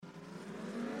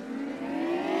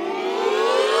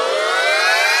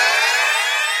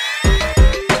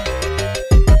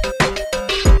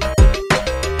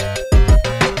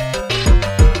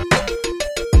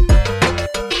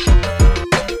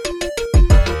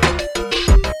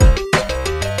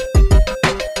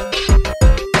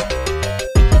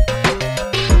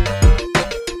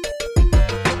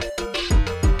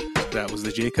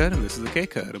J-Cut, and this is the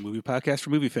K-Cut, a movie podcast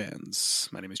for movie fans.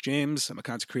 My name is James. I'm a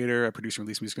content creator. I produce and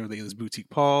release music under the alias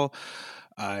Boutique Paul.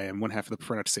 I am one half of the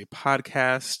Prefer Not to Say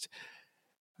podcast.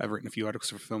 I've written a few articles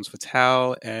for Films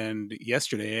Fatale, and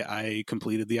yesterday I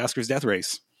completed the Oscars death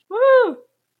race. Woo!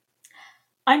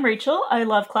 I'm Rachel. I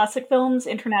love classic films,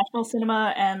 international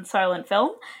cinema, and silent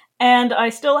film, and I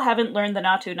still haven't learned the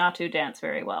Natu Natu dance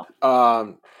very well.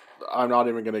 I'm not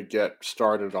even going to get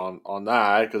started on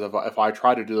that, because if I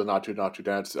try to do the Natu Natu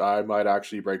dance, I might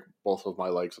actually break both of my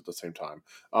legs at the same time.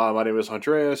 My name is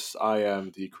Andreas. I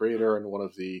am the creator and one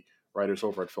of the writers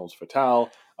over at Films Fatale.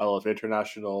 I love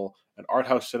international and art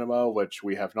house cinema, which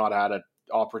we have not had an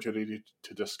opportunity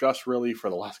to discuss really for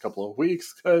the last couple of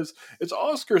weeks because it's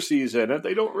Oscar season and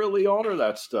they don't really honor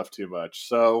that stuff too much.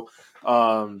 So,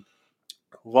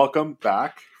 welcome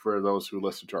back for those who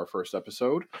listened to our first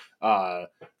episode.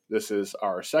 This is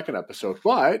our second episode,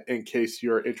 but in case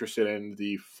you're interested in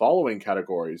the following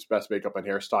categories: Best Makeup and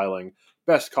Hairstyling,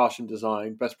 Best Costume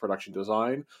Design, Best Production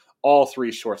Design, all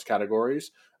three shorts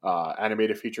categories,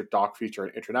 Animated Feature, Doc Feature,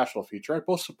 and International Feature, and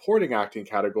both supporting acting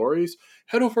categories,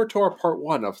 head over to our part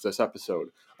 1 of this episode.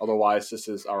 Otherwise, this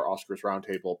is our Oscars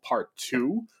Roundtable part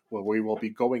 2, where we will be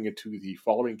going into the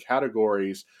following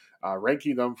categories,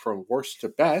 ranking them from worst to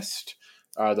best,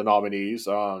 the nominees.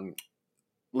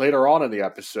 Later on in the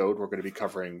episode, we're going to be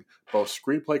covering both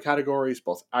screenplay categories,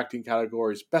 both acting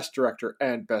categories, best director,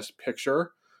 and best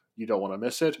picture. You don't want to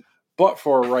miss it. But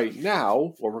for right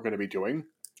now, what we're going to be doing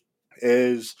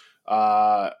is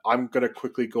I'm going to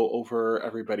quickly go over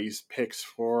everybody's picks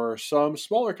for some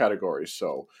smaller categories.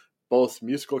 So both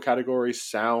musical categories,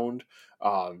 sound,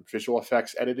 visual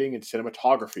effects, editing, and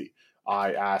cinematography.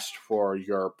 I asked for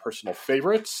your personal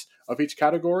favorites of each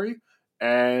category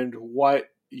and what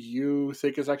you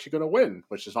think is actually going to win,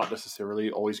 which is not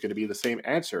necessarily always going to be the same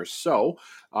answer. So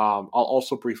I'll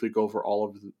also briefly go over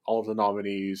all of the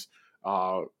nominees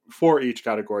for each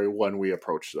category when we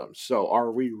approach them. So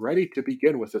are we ready to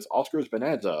begin with this Oscars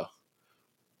bonanza?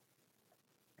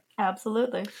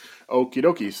 Absolutely. Okie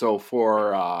dokie. So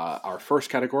for our first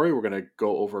category, we're going to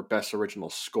go over Best Original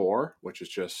Score, which is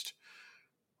just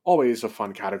always a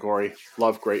fun category.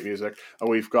 Love great music.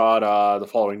 We've got the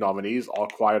following nominees: All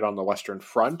Quiet on the Western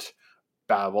Front,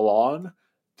 Babylon,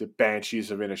 The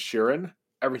Banshees of Inisherin,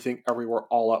 Everything Everywhere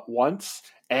All at Once,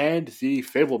 and The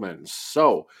Fabelmans.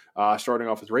 So, starting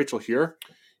off with Rachel here,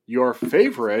 your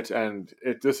favorite, and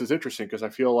this is interesting because I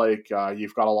feel like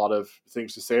you've got a lot of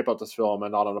things to say about this film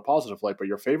and not on a positive light, but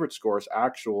your favorite score is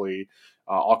actually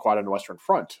All Quiet on the Western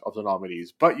Front of the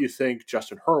nominees, but you think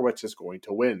Justin Hurwitz is going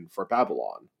to win for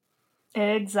Babylon.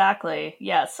 Exactly.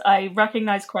 Yes, I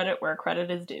recognize credit where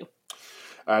credit is due.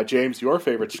 James, your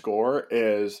favorite score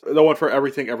is the one for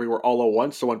Everything Everywhere All at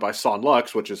Once, the one by Son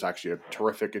Lux, which is actually a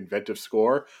terrific, inventive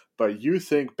score, but you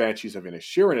think Banshees of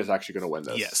Inisherin is actually going to win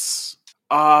this. Yes.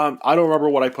 I don't remember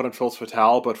what I put on Films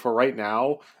Fatale, but for right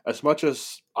now, as much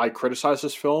as I criticize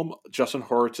this film, Justin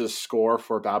Hurwitz's score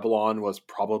for Babylon was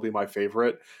probably my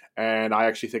favorite, and I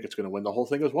actually think it's going to win the whole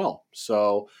thing as well.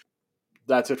 So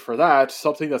that's it for that.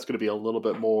 Something that's going to be a little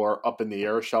bit more up in the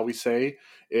air, shall we say,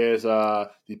 is the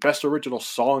Best Original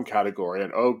Song category.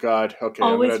 And oh god, okay.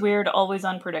 Always weird, always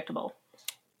unpredictable.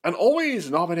 And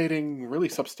always nominating really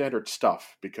substandard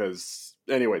stuff, because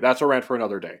anyway, that's a rant for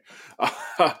another day.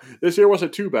 This year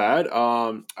wasn't too bad,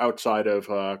 outside of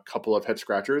a couple of head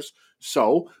scratchers.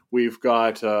 So we've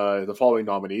got the following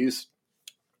nominees: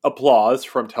 Applause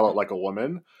from Tell It Like a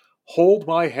Woman, Hold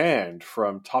My Hand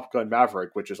from Top Gun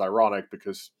Maverick, which is ironic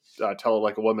because Tell It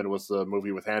Like a Woman was the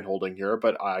movie with hand-holding here,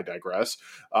 but I digress.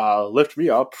 Lift Me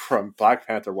Up from Black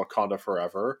Panther Wakanda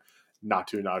Forever,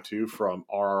 Natu Natu from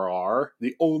RRR,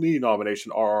 the only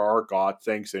nomination RRR got,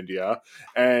 thanks India,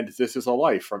 and This Is a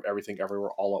Life from Everything Everywhere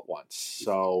All at Once.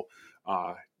 So,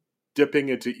 dipping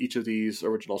into each of these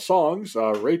original songs,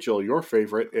 Rachel, your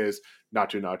favorite is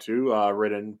Natu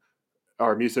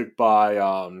Natu, music by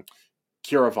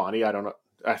Keeravani,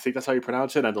 I think that's how you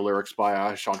pronounce it, and the lyrics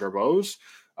by Chandra Bose,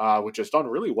 which has done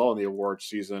really well in the awards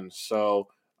season. So,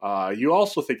 you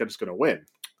also think that it's going to win.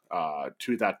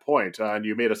 To that point, and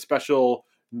you made a special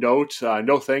note,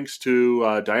 no thanks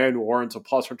to Diane Warren's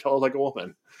Applause from Tell It Like a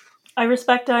Woman. I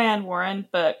respect Diane Warren,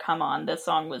 but come on, this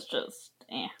song was just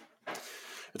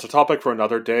It's a topic for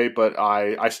another day, but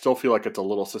I still feel like it's a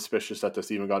little suspicious that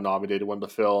this even got nominated when the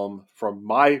film, from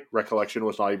my recollection,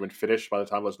 was not even finished by the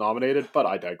time it was nominated, but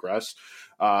I digress.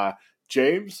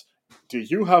 James, do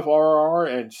you have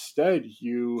RRR? Instead,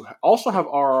 you also have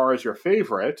RRR as your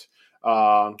favorite.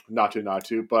 Natu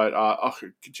Natu, but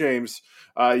James,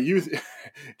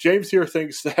 James here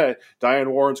thinks that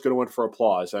Diane Warren's going to win for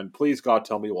Applause, and please God,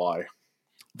 tell me why.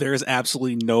 There's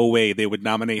absolutely no way they would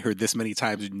nominate her this many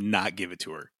times and not give it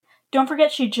to her. Don't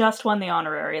forget she just won the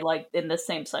honorary, like, in this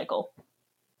same cycle.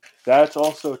 That's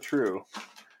also true.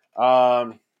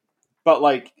 But,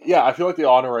 like, yeah, I feel like the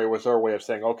honorary was their way of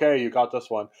saying, okay, you got this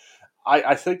one.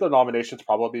 I think the nomination's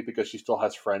probably because she still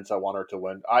has friends that want her to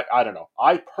win. I don't know.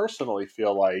 I personally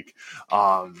feel like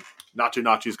Naatu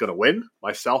Naatu's going to win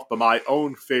myself, but my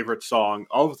own favorite song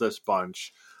of this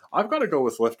bunch, I've got to go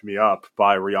with Lift Me Up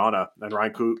by Rihanna and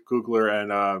Ryan Coogler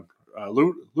and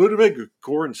Ludwig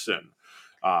Göransson.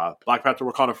 Black Panther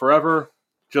Wakanda Forever,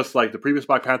 just like the previous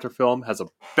Black Panther film, has a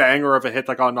banger of a hit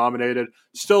that got nominated.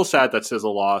 Still sad that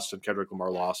SZA lost and Kendrick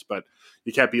Lamar lost, but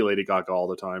you can't beat Lady Gaga all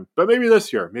the time. But maybe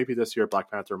this year Black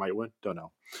Panther might win. Don't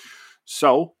know.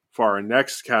 So for our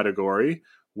next category,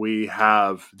 we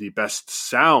have the Best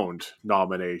Sound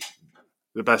nominations.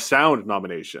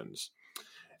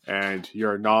 And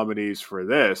your nominees for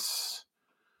this,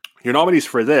 and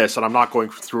I'm not going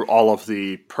through all of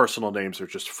the personal names.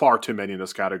 There's just far too many in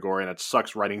this category, and it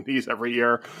sucks writing these every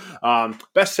year.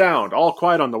 Best Sound, All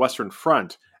Quiet on the Western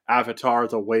Front, Avatar,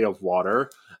 The Way of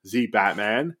Water, The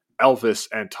Batman, Elvis,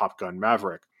 and Top Gun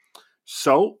Maverick.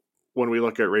 So when we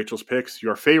look at Rachel's picks,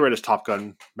 your favorite is Top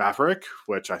Gun Maverick,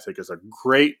 which I think is a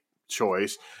great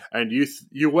choice. And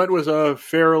you went with a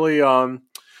fairly,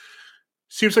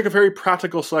 seems like a very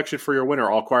practical selection for your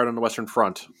winner, All Quiet on the Western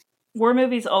Front. War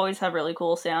movies always have really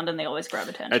cool sound, and they always grab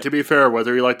attention. And to be fair,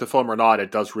 whether you like the film or not,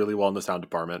 it does really well in the sound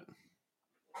department.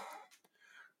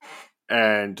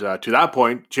 And to that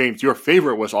point, James, your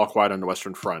favorite was All Quiet on the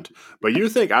Western Front. But you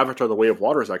think Avatar The Way of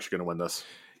Water is actually going to win this.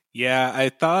 Yeah, I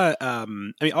thought, All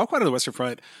Quiet on the Western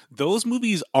Front, those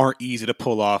movies aren't easy to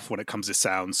pull off when it comes to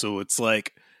sound. So it's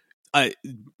like,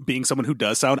 being someone who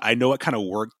does sound, I know what kind of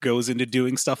work goes into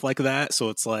doing stuff like that. So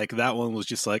it's like, that one was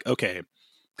just like, okay.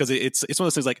 Because it's one of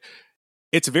those things, like,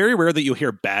 it's very rare that you'll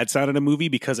hear bad sound in a movie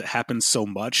because it happens so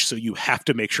much. So you have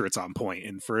to make sure it's on point.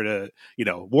 And for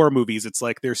war movies, it's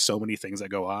like there's so many things that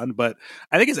go on. But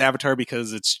I think it's Avatar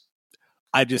because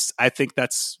I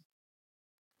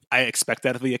expect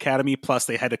that of the Academy. Plus,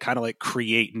 they had to kind of like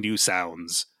create new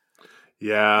sounds.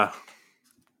 Yeah.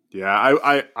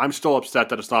 I'm still upset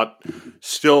that it's not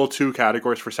still two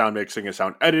categories for sound mixing and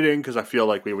sound editing, because I feel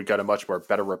like we would get a much more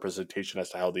better representation as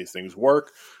to how these things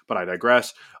work. But I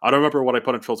digress. I don't remember what I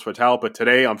put in Films Fatale, but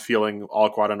today I'm feeling All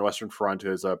Quiet on the Western Front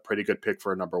is a pretty good pick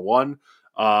for number one.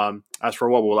 As for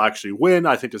what will actually win,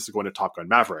 I think this is going to Top Gun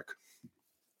Maverick.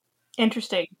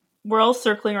 Interesting. We're all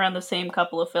circling around the same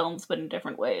couple of films, but in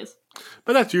different ways.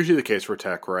 But that's usually the case for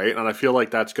tech, right? And I feel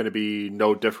like that's going to be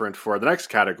no different for the next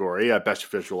category, Best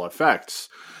Visual Effects.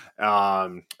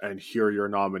 And here are your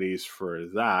nominees for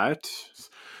that.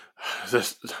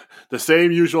 The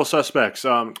same usual suspects.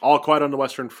 All Quiet on the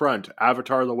Western Front,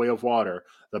 Avatar: The Way of Water,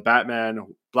 The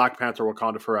Batman, Black Panther: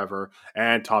 Wakanda Forever,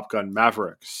 and Top Gun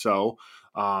Maverick. So,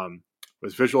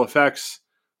 with visual effects,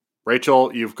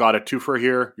 Rachel, you've got a twofer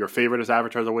here. Your favorite is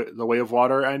Avatar: The Way of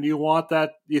Water, and you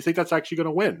think that's actually going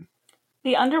to win.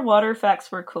 The underwater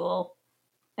effects were cool,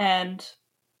 and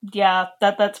yeah,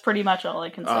 that's pretty much all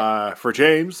I can say. For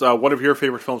James, one of your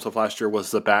favorite films of last year was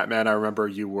The Batman. I remember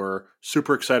you were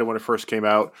super excited when it first came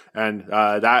out, and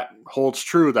that holds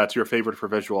true. That's your favorite for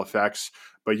visual effects.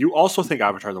 But you also think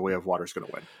Avatar: The Way of Water is going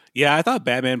to win. Yeah, I thought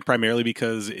Batman primarily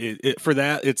because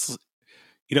it's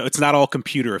it's not all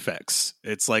computer effects.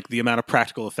 It's like the amount of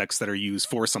practical effects that are used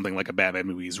for something like a Batman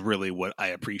movie is really what I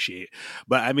appreciate.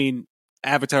 But I mean,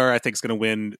 Avatar, I think, is going to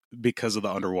win because of the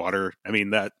underwater. I mean,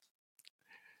 that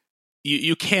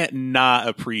you can't not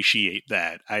appreciate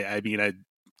that. I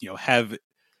have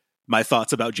my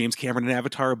thoughts about James Cameron and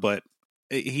Avatar, but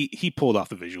he pulled off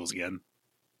the visuals again.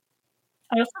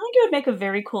 I also think it would make a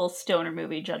very cool stoner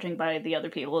movie, judging by the other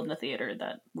people in the theater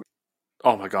that.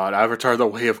 Oh my God, Avatar: The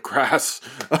Way of Grass,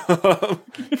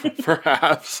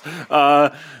 perhaps.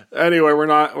 Anyway, we're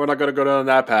not going to go down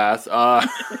that path.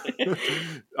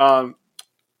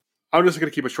 I'm just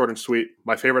going to keep it short and sweet.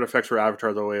 My favorite effects were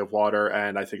Avatar: The Way of Water,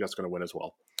 and I think that's going to win as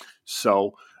well.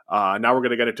 So now we're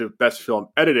going to get into Best Film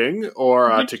Editing,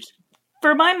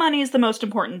 for my money, is the most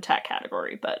important tech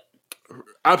category, but.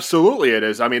 Absolutely it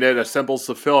is. I mean, it assembles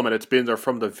the film, and it's been there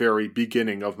from the very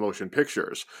beginning of motion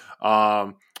pictures.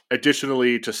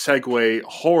 Additionally, to segue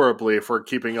horribly, if we're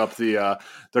keeping up the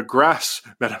grass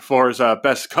metaphors,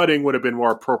 best cutting would have been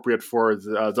more appropriate for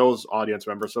those audience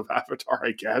members of Avatar,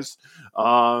 I guess.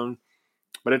 But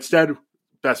instead,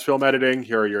 best film editing,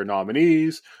 here are your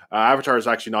nominees. Avatar is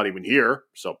actually not even here,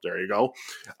 so there you go.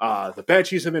 The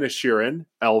Banshees of Inisherin,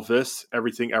 Elvis,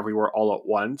 Everything Everywhere All at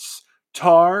Once,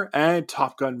 Tar, and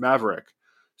Top Gun Maverick.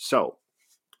 So,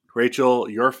 Rachel,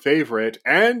 your favorite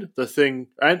and the thing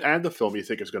and the film you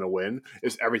think is going to win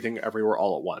is Everything Everywhere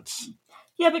All at Once.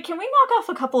 Yeah, but can we knock off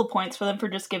a couple of points for them for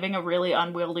just giving a really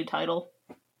unwieldy title?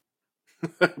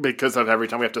 Because of every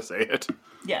time we have to say it.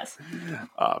 Yes.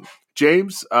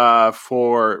 James,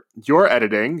 for your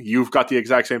editing, you've got the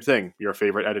exact same thing. Your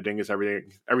favorite editing is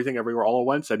Everything Everywhere All at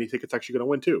Once, and you think it's actually going to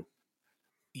win too.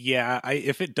 Yeah,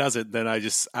 if it doesn't, then I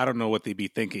don't know what they'd be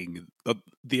thinking.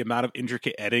 The amount of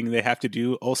intricate editing they have to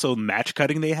do, also match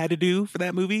cutting they had to do for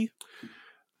that movie.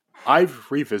 I've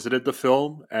revisited the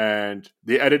film, and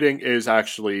the editing is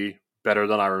actually better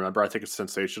than I remember. I think it's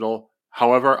sensational.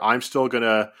 However, I'm still going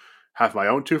to have my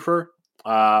own twofer.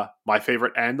 My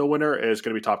favorite and the winner is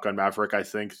going to be Top Gun Maverick. I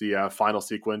think the final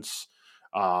sequence,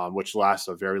 which lasts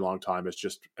a very long time, is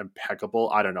just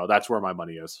impeccable. I don't know. That's where my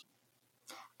money is.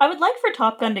 I would like for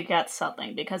Top Gun to get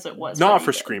something because it was not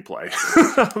for good.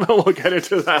 Screenplay. We'll get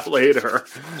into that later.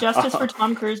 Justice for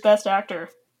Tom Cruise, Best Actor.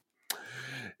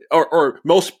 Or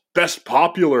most best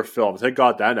popular film. Thank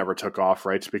God that never took off,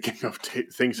 right? Speaking of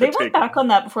things they that went back on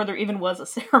that before there even was a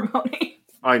ceremony.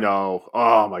 I know.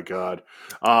 Oh my God.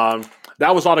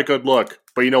 That was not a good look.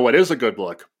 But you know what is a good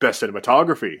look? Best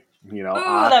cinematography. You know,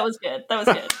 that was good. That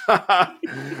was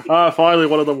good. Finally,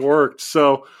 one of them worked.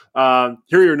 So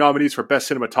here are your nominees for Best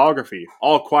Cinematography.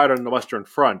 All Quiet on the Western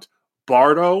Front.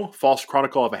 Bardo, False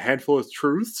Chronicle of a Handful of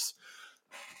Truths.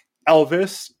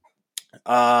 Elvis,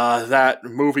 that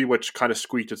movie which kind of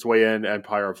squeaked its way in,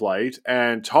 Empire of Light.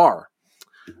 And Tar.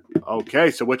 Okay,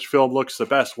 so which film looks the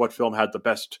best? What film had the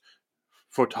best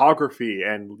photography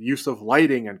and use of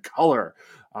lighting and color?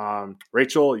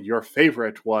 Rachel, your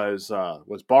favorite was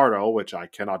Bardo, which I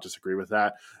cannot disagree with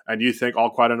that. And you think All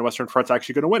Quiet on the Western Front's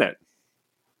actually going to win it?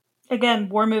 Again,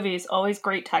 war movies, always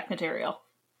great tech material.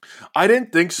 I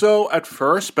didn't think so at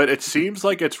first, but it seems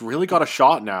like it's really got a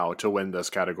shot now to win this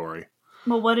category.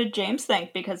 Well, what did James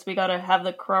think? Because we got to have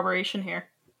the corroboration here.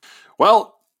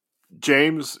 Well,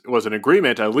 James was in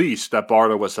agreement, at least, that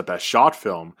Bardo was the best shot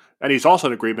film. And he's also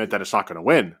in agreement that it's not going to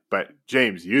win. But,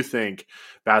 James, you think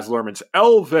Baz Luhrmann's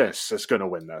Elvis is going to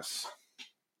win this?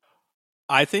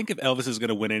 I think if Elvis is going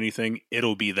to win anything,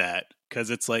 it'll be that. Because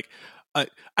it's like, I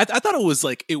thought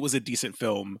it was a decent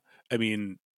film. I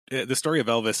mean, the story of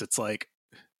Elvis, it's like,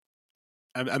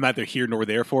 I'm neither here nor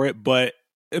there for it. But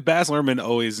Baz Luhrmann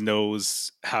always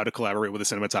knows how to collaborate with a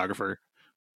cinematographer.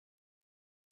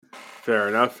 Fair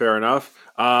enough.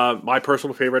 My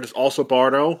personal favorite is also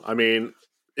Bardo. I mean,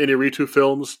 Inarritu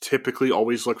films typically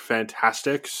always look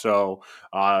fantastic, so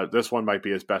this one might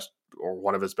be his best, or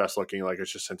one of his best looking. Like,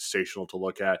 it's just sensational to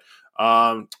look at.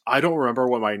 I don't remember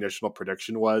what my initial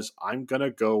prediction was. I'm going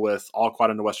to go with All Quiet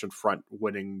on the Western Front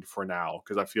winning for now,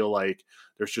 because I feel like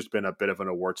there's just been a bit of an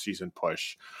award season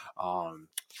push.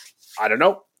 I don't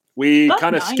know. We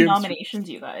kind of skimmed nominations,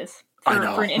 you guys,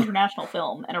 for an international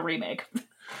film and a remake.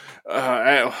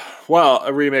 Well,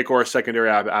 a remake or a secondary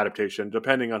adaptation,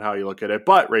 depending on how you look at it.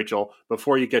 But, Rachel,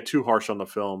 before you get too harsh on the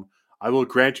film, I will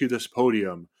grant you this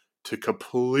podium to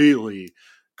completely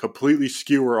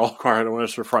skewer All Quiet on the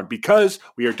Western Front, because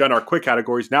we are done our quick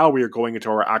categories. Now we are going into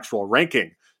our actual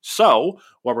ranking. So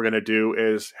what we're going to do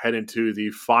is head into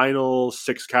the final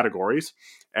 6 categories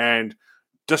and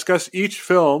discuss each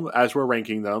film as we're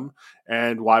ranking them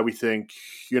and why we think,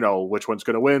 which one's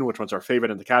going to win, which one's our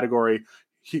favorite in the category.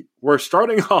 We're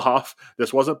starting off,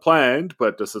 this wasn't planned,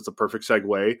 but this is a perfect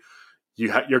segue.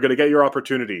 You're going to get your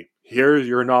opportunity. Here's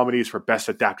your nominees for Best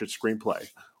Adapted Screenplay.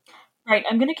 Right,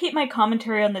 I'm going to keep my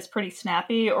commentary on this pretty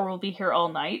snappy, or we'll be here all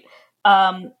night.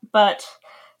 Can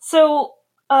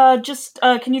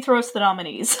you throw us the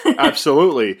nominees?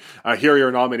 Absolutely. Here are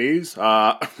your nominees.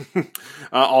 All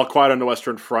Quiet on the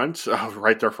Western Front,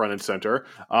 right there front and center.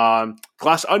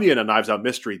 Glass Onion, A Knives Out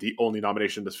Mystery, the only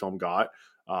nomination this film got.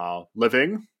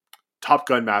 Living, Top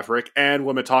Gun Maverick, and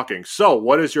Women Talking. So,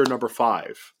 what is your number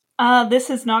 5? This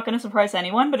is not going to surprise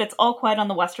anyone, but it's All Quiet on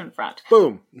the Western Front.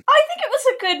 Boom. I think it was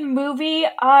a good movie.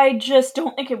 I just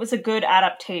don't think it was a good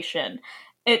adaptation.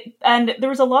 And there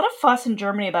was a lot of fuss in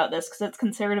Germany about this because it's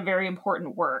considered a very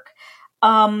important work.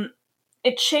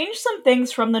 It changed some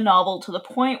things from the novel to the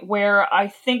point where I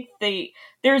think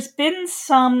there's been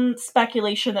some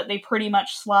speculation that they pretty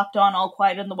much slapped on All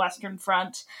Quiet on the Western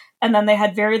Front, and then they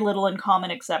had very little in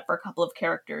common except for a couple of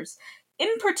characters. In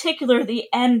particular, the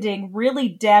ending really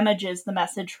damages the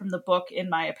message from the book, in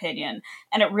my opinion,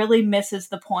 and it really misses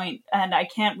the point, and I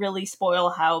can't really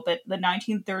spoil how, but the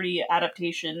 1930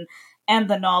 adaptation and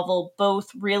the novel both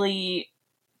really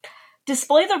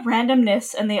display the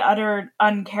randomness and the utter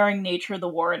uncaring nature of the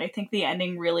war, and I think the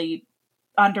ending really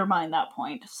undermined that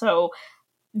point. So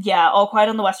yeah, All Quiet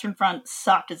on the Western Front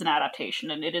sucked as an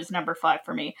adaptation, and it is number 5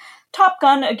 for me. Top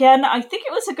Gun, again, I think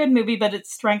it was a good movie, but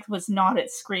its strength was not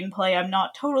its screenplay. I'm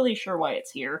not totally sure why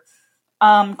it's here.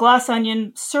 Glass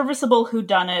Onion, serviceable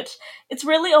whodunit. It's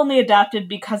really only adapted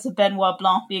because of Benoit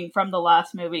Blanc being from the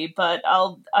last movie, but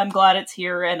I'm glad it's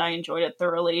here and I enjoyed it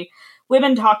thoroughly.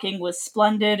 Women Talking was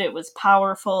splendid, it was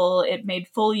powerful, it made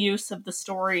full use of the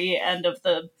story and of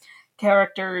the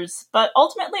characters, but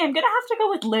ultimately I'm gonna have to go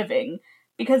with Living,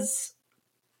 because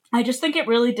I just think it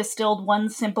really distilled one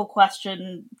simple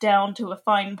question down to a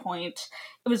fine point.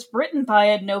 It was written by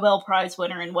a Nobel Prize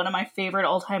winner and one of my favorite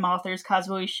all-time authors,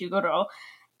 Kazuo Ishiguro,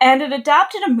 and it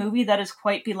adapted a movie that is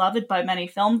quite beloved by many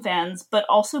film fans, but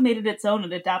also made it its own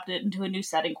and adapted it into a new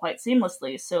setting quite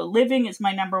seamlessly. So Living is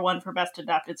my number 1 for Best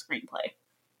Adapted Screenplay.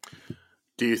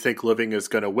 Do you think Living is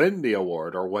going to win the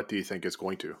award, or what do you think is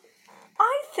going to?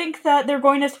 I think that they're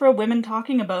going to throw Women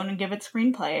Talking a bone and give it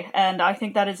screenplay, and I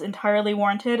think that is entirely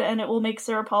warranted, and it will make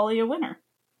Sarah Polley a winner.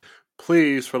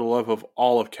 Please, for the love of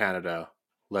all of Canada,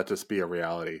 let this be a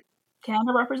reality.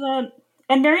 Canada represent.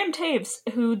 And Miriam Taves,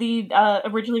 who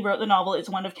originally wrote the novel, is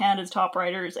one of Canada's top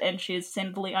writers, and she is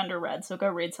sinfully underread, so go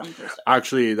read some of her stuff.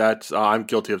 Actually, that's I'm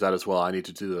guilty of that as well. I need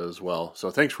to do that as well.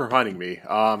 So thanks for reminding me.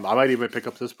 I might even pick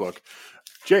up this book.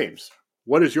 James,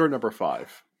 what is your number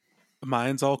 5?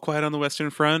 Mine's All Quiet on the Western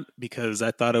Front, because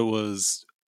I thought it was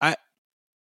I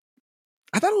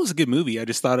thought it was a good movie. I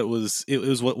just thought it was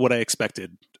what I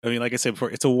expected. I mean, like I said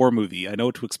before, it's a war movie. I know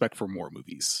what to expect from war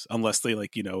movies, unless they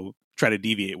try to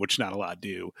deviate, which not a lot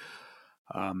do.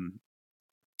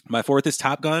 My 4th is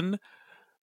Top Gun.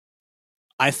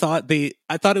 I thought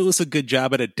it was a good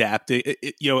job at adapting.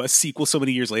 A sequel so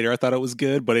many years later, I thought it was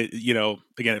good, but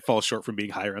again, it falls short from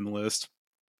being higher on the list.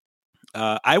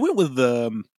 I went with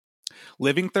the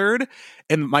Living third,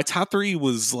 and my top 3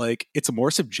 was it's more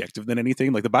subjective than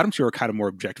anything. Like the bottom 2 are kind of more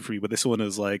objective for me, but this one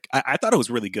is I thought it was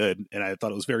really good, and I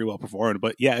thought it was very well performed.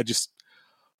 But yeah,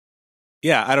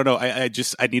 I don't know. I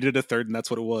needed a third, and that's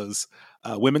what it was.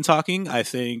 Women Talking, I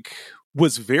think,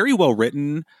 was very well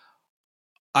written.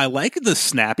 I like the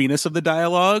snappiness of the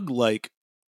dialogue.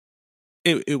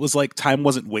 It was like time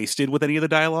wasn't wasted with any of the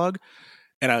dialogue,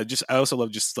 and I also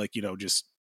love just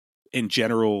in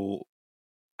general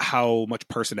how much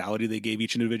personality they gave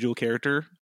each individual character,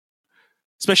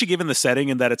 especially given the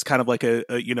setting and that it's kind of like a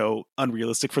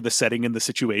unrealistic for the setting and the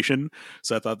situation.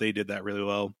 So I thought they did that really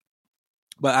well.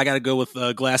 But I got to go with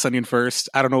Glass Onion first.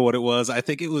 I don't know what it was. I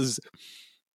think it was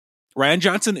Ryan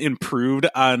Johnson improved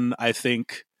on, I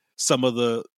think, some of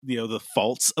the the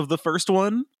faults of the first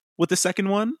one with the second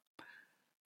one.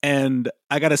 And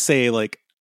I got to say,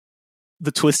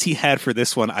 the twist he had for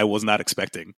this one, I was not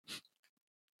expecting.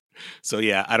 So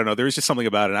yeah, I don't know. There was just something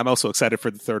about it. I'm also excited for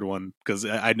the third one because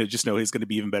I just know he's going to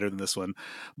be even better than this one.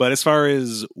 But as far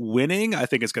as winning, I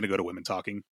think it's going to go to Women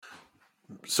Talking.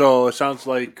 So it sounds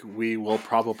like we will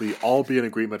probably all be in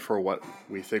agreement for what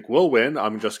we think will win.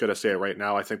 I'm just going to say it right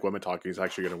now. I think Women Talking is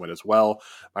actually going to win as well.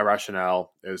 My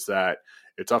rationale is that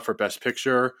it's up for Best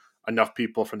Picture. Enough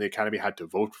people from the Academy had to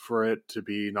vote for it to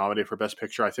be nominated for Best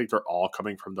Picture. I think they're all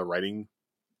coming from the writing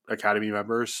Academy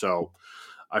members. So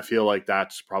I feel like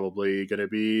that's probably going to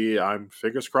be, I'm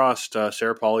fingers crossed,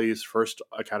 Sarah Polley's first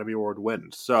Academy Award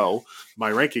win. So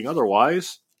my ranking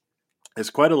otherwise is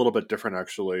quite a little bit different,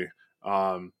 actually.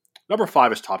 Number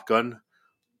 5 is Top Gun.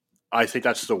 I think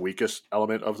that's the weakest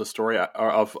element of the story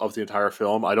of the entire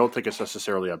film. I don't think it's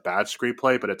necessarily a bad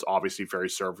screenplay, but it's obviously very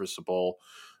serviceable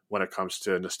when it comes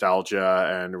to nostalgia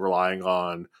and relying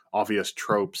on obvious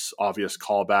tropes, obvious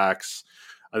callbacks.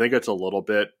 I think it's a little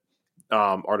bit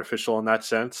artificial in that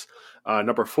sense.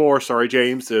 Number 4, sorry,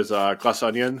 James, is Glass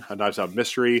Onion, a Knives Out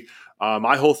mystery.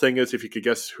 My whole thing is if you could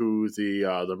guess who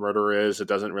the murderer is, it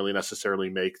doesn't really necessarily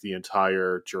make the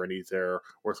entire journey there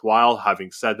worthwhile.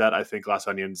 Having said that, I think Glass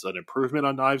Onion's an improvement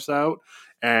on Knives Out,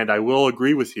 and I will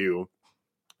agree with you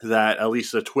that at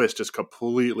least the twist is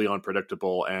completely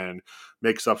unpredictable and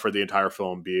makes up for the entire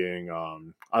film being,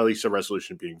 at least the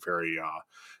resolution being very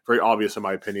obvious in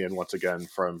my opinion, once again,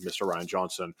 from Mr. Ryan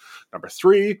Johnson. Number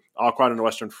 3, All Quiet on the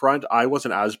Western Front. I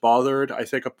wasn't as bothered, I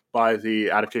think, by the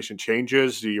adaptation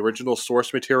changes, the original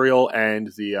source material, and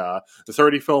the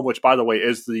 30 film, which, by the way,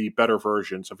 is the better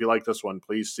version. So if you like this one,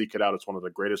 please seek it out. It's one of the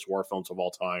greatest war films of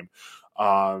all time.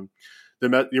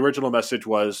 The original message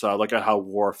was look at how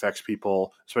war affects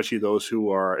people, especially those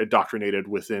who are indoctrinated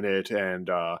within it and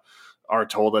are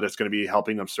told that it's going to be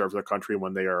helping them serve their country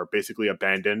when they are basically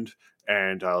abandoned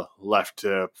and left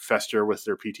to fester with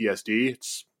their PTSD.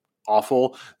 It's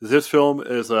awful. This film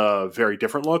is a very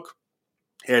different look.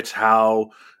 It's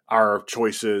how our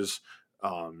choices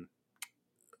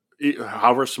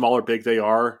however small or big they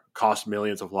are, cost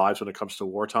millions of lives when it comes to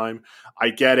wartime. I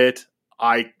get it.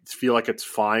 I feel like it's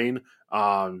fine.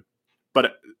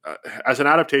 But as an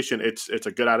adaptation, it's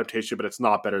a good adaptation, but it's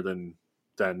not better than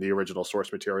the original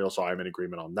source material. So I'm in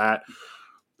agreement on that.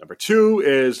 Number two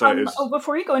is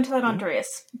before you go into that,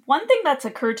 Andreas, one thing that's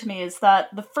occurred to me is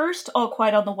that the first All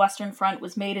Quiet on the Western Front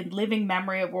was made in living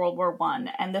memory of World War I,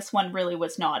 and this one really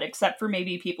was not, except for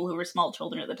maybe people who were small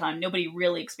children at the time. Nobody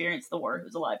really experienced the war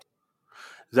who's alive.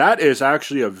 That is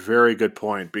actually a very good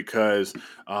point, because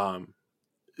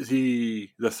the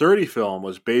 30 film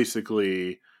was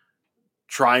basically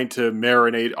trying to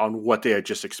marinate on what they had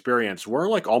just experienced. We're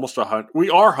like almost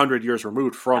 100 years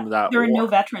removed from that There war. are no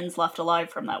veterans left alive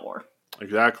from that war.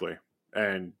 Exactly.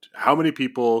 And how many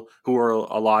people who were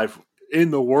alive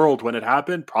in the world when it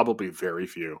happened? Probably very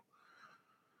few.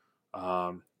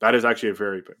 That is actually a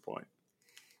very good point.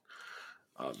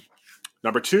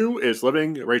 Number two is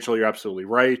Living. Rachel, you're absolutely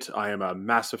right. I am a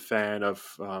massive fan of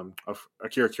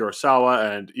Akira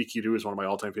Kurosawa, and Ikiru is one of my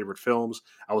all-time favorite films.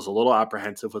 I was a little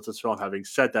apprehensive with this film. Having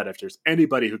said that, if there's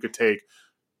anybody who could take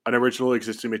an original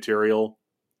existing material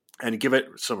and give it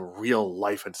some real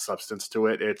life and substance to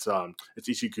it, it's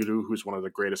Ishiguro, who's one of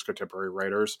the greatest contemporary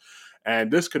writers.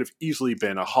 And this could have easily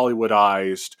been a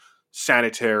Hollywoodized,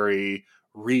 sanitary,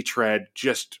 retread,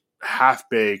 just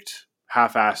half-baked,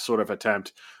 half-assed sort of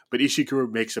attempt. But Ishiguro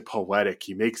makes it poetic.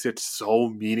 He makes it so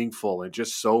meaningful and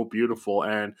just so beautiful.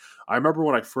 And I remember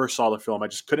when I first saw the film, I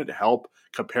just couldn't help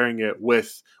comparing it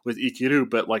with Ikiru.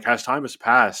 But like as time has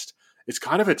passed, it's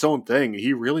kind of its own thing.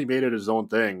 He really made it his own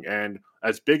thing. And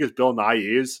as big as Bill Nye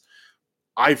is,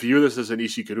 I view this as an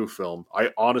Ishiguro film.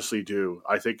 I honestly do.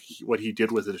 I think what he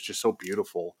did with it is just so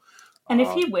beautiful. And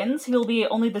if he wins, he'll be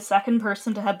only the second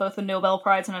person to have both a Nobel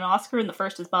Prize and an Oscar, and the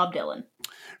first is Bob Dylan.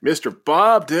 Mr.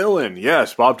 Bob Dylan.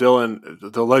 Yes, Bob Dylan,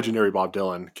 the legendary Bob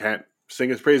Dylan. Can't sing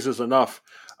his praises enough.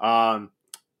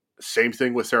 Same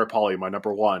thing with Sarah Polley, my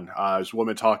number one. As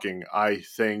Women Talking, I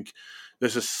think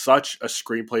this is such a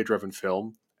screenplay-driven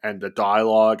film, and the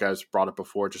dialogue, as brought up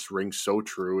before, just rings so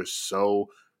true, is so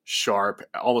sharp.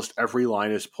 Almost every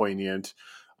line is poignant.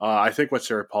 I think what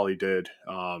Sarah Polley did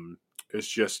is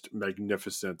just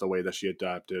magnificent, the way that she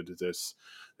adapted this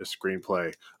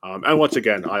screenplay. And once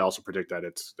again, I also predict that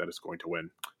it's going to win.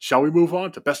 Shall we move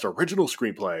on to Best Original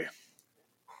Screenplay?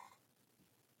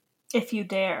 If you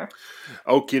dare.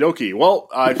 Okie dokie. Well,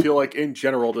 I feel like in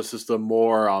general, this is the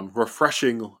more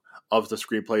refreshing of the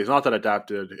screenplays. Not that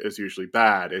adapted is usually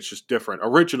bad. It's just different.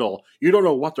 Original, you don't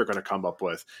know what they're going to come up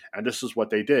with. And this is what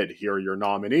they did. Here are your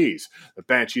nominees. The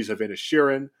Banshees of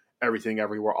Inisherin, Everything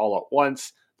Everywhere All at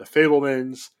Once, The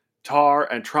Fabelmans, Tar,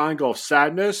 and Triangle of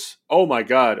Sadness. Oh my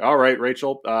god. All right,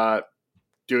 Rachel.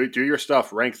 Do your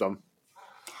stuff. Rank them.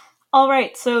 All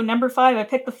right, so number 5, I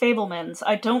picked The Fabelmans.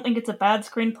 I don't think it's a bad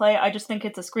screenplay. I just think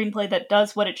it's a screenplay that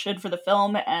does what it should for the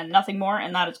film and nothing more,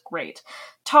 and that is great.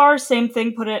 Tar, same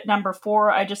thing, put it at number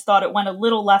 4. I just thought it went a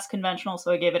little less conventional,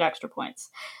 so I gave it extra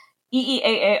points.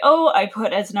 EEAAO, I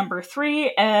put as number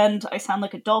 3, and I sound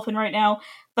like a dolphin right now,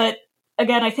 but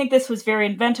again, I think this was very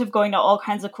inventive, going to all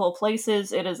kinds of cool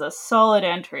places. It is a solid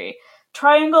entry.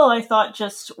 Triangle, I thought,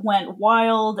 just went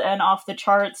wild and off the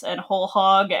charts and whole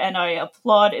hog, and I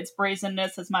applaud its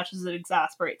brazenness as much as it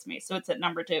exasperates me, so it's at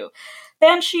number 2.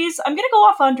 Banshees, I'm going to go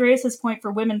off Andreas' point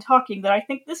for Women Talking, that I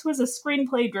think this was a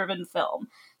screenplay-driven film.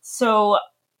 So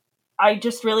I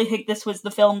just really think this was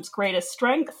the film's greatest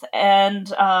strength,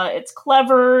 and it's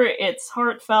clever, it's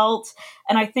heartfelt,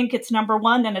 and I think it's number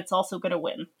 1, and it's also going to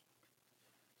win.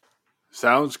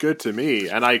 Sounds good to me,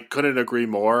 and I couldn't agree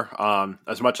more.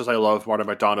 As much as I love Martin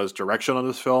McDonagh's direction on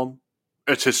this film,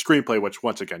 it's his screenplay which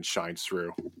once again shines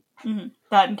through. Mm-hmm.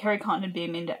 That and Carrie Condon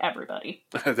being mean to everybody.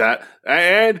 That,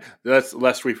 and that's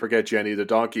lest we forget Jenny the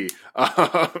donkey.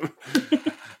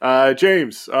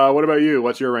 James, what about you?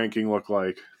 What's your ranking look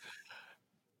like?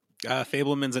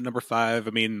 Fableman's at number 5.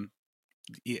 I mean,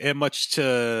 much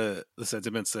to the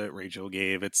sentiments that Rachel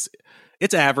gave, it's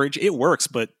average. It works,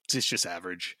 but it's just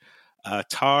average.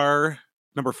 Tar,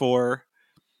 number 4.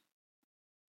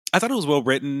 I thought it was well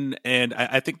written, and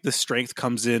I think the strength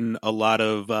comes in a lot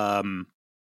of I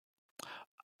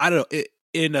don't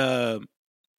know,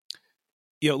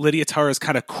 Lydia Tara's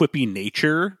kind of quippy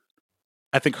nature.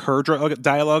 I think her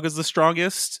dialogue is the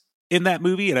strongest in that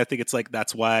movie, and I think it's like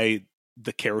that's why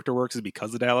the character works, is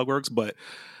because the dialogue works. But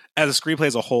as a screenplay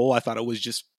as a whole, I thought it was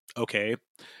just okay.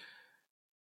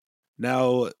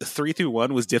 Now, 3 through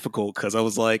 1 was difficult because I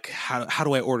was like, how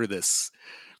do I order this?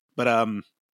 But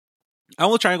I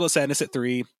will Triangle of Sadness at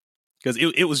 3 because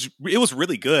it was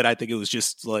really good. I think it was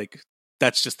just like,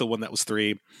 that's just the one that was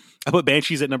 3. I put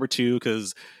Banshees at number 2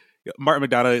 because Martin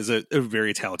McDonagh is a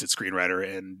very talented screenwriter,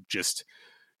 and just,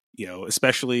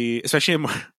 especially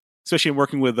in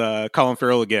working with Colin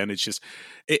Farrell again, it's just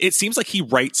it seems like he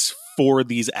writes for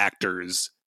these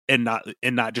actors and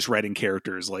not just writing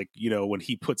characters. Like, when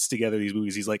he puts together these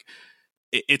movies, he's like,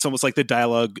 it's almost like the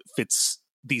dialogue fits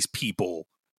these people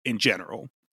in general.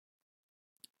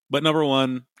 But number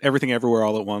one, Everything Everywhere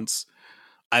All at Once,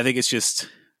 I think it's just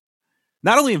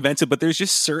not only inventive, but there's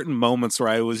just certain moments where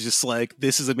I was just like,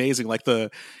 this is amazing. Like the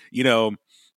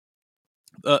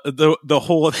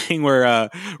whole thing where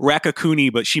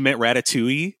Raccacoonie, but she meant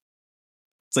Ratatouille.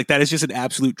 It's like, that is just an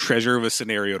absolute treasure of a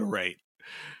scenario to write.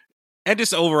 And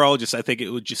just overall, I think it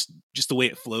would just the way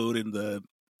it flowed and the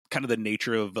kind of the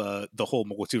nature of the whole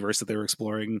multiverse that they were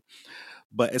exploring.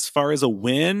 But as far as a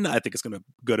win, I think it's going to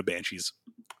go to Banshees.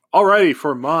 Alrighty,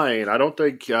 for mine, I don't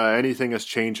think anything has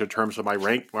changed in terms of my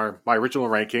original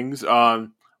rankings.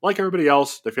 Like everybody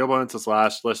else, The Fabelmans'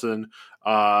 last listen.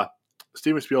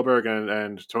 Steven Spielberg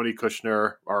and Tony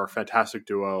Kushner are a fantastic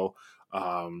duo.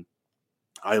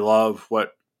 I love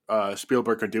what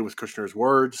Spielberg can do with Kushner's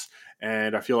words,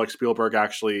 and I feel like Spielberg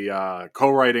actually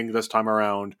co-writing this time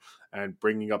around and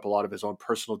bringing up a lot of his own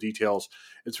personal details.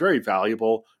 It's very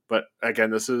valuable, but again,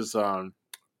 this is...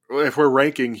 if we're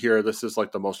ranking here, this is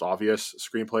like the most obvious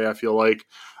screenplay, I feel like.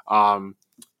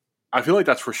 I feel like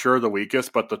that's for sure the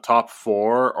weakest, but the top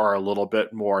four are a little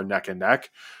bit more neck and neck.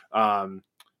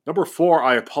 Number 4,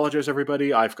 I apologize,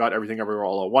 everybody. I've got Everything Everywhere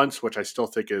All at Once, which I still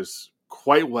think is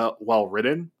quite well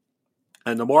written.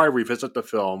 And the more I revisit the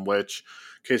film, which,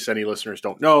 in case any listeners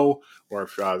don't know, or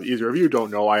if either of you don't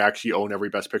know, I actually own every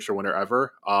Best Picture winner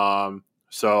ever.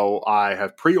 So I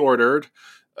have pre-ordered...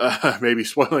 maybe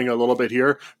spoiling a little bit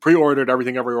here, pre-ordered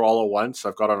Everything Everywhere All at Once.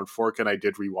 I've got it on fork, and I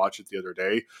did rewatch it the other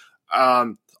day.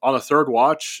 On the third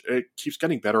watch, it keeps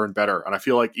getting better and better, and I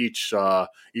feel like each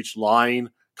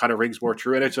line kind of rings more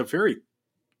true, and it's a very,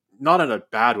 not in a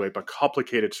bad way, but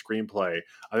complicated screenplay.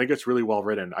 I think it's really well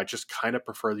written. I just kind of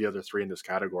prefer the other 3 in this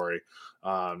category.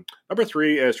 Number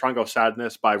 3 is Triangle of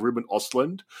Sadness by Ruben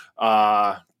Östlund.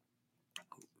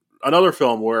 Another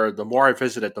film where the more I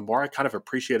visit it, the more I kind of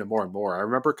appreciate it more and more. I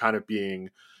remember kind of being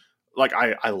like,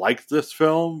 I liked this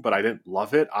film, but I didn't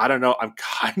love it. I don't know. I'm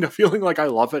kind of feeling like I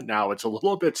love it now. It's a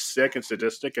little bit sick and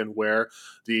sadistic, and where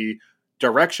the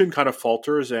direction kind of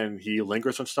falters and he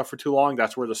lingers on stuff for too long,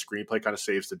 that's where the screenplay kind of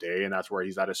saves the day, and that's where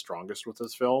he's at his strongest with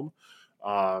this film.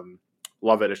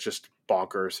 Love it. It's just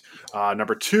bonkers.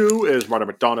 Number 2 is Martin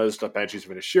McDonagh's The Banshees of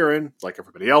Inisherin. Like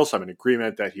everybody else, I'm in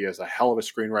agreement that he is a hell of a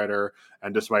screenwriter,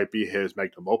 and this might be his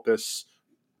magnum opus.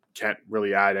 Can't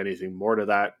really add anything more to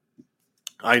that.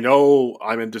 I know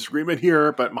I'm in disagreement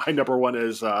here, but my number 1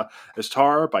 is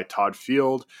Tar by Todd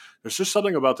Field. There's just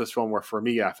something about this film where, for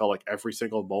me, I felt like every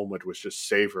single moment was just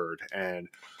savored, and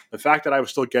the fact that I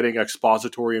was still getting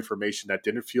expository information that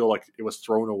didn't feel like it was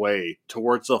thrown away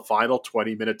towards the final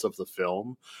 20 minutes of the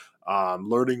film,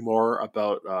 learning more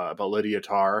about Lydia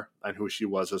Tarr and who she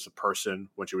was as a person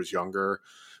when she was younger,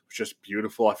 was just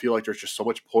beautiful. I feel like there's just so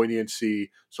much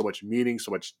poignancy, so much meaning,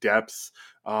 so much depth.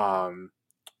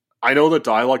 I know the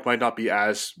dialogue might not be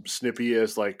as snippy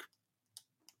as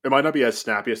it might not be as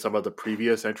snappy as some of the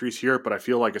previous entries here, but I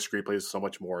feel like a screenplay is so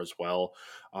much more as well.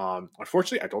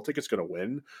 Unfortunately, I don't think it's going to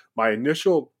win. My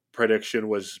initial prediction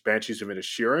was Banshees of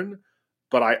Inisherin,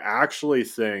 but I actually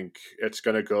think it's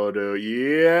going to go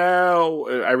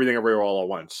to, Everything Everywhere All at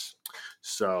Once.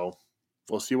 So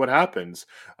we'll see what happens.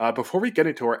 Before we get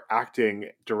into our acting,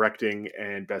 directing,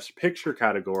 and Best Picture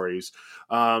categories,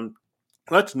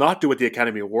 let's not do what the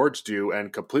Academy Awards do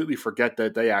and completely forget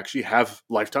that they actually have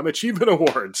Lifetime Achievement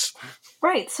Awards.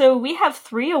 Right, so we have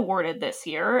 3 awarded this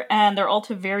year, and they're all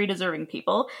to very deserving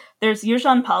people. There's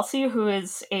Yurjan Palsi, who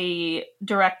is a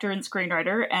director and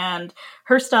screenwriter, and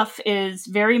her stuff is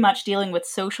very much dealing with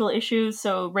social issues,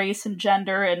 so race and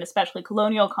gender, and especially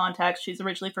colonial context. She's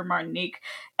originally from Martinique,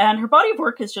 and her body of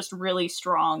work is just really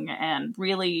strong and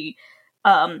really...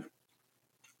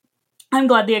 I'm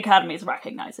glad the Academy is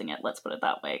recognizing it, let's put it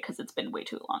that way, because it's been way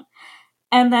too long.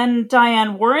 And then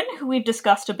Diane Warren, who we've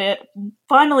discussed a bit,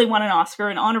 finally won an Oscar,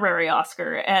 an honorary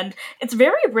Oscar. And it's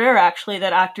very rare, actually,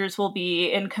 that actors will be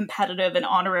in competitive and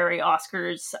honorary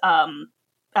Oscars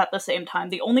at the same time.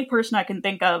 The only person I can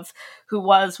think of who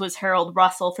was Harold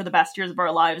Russell for The Best Years of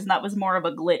Our Lives, and that was more of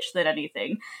a glitch than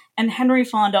anything. And Henry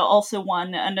Fonda also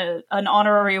won an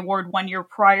honorary award 1 year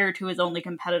prior to his only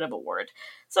competitive award.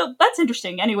 So that's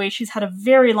interesting. Anyway, she's had a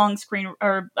very long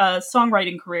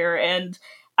songwriting career and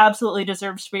absolutely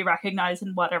deserves to be recognized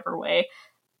in whatever way.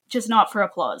 Just not for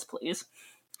applause, please.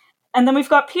 And then we've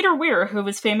got Peter Weir, who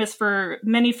was famous for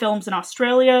many films in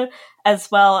Australia,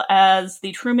 as well as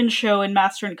The Truman Show and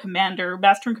Master and Commander.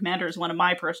 Master and Commander is one of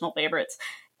my personal favorites.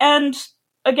 And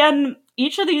again,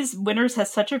 each of these winners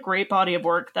has such a great body of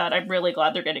work that I'm really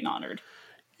glad they're getting honored.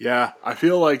 Yeah, I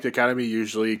feel like the Academy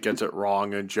usually gets it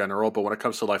wrong in general, but when it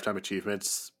comes to Lifetime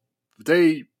Achievements,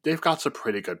 they've got some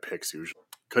pretty good picks usually.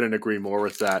 Couldn't agree more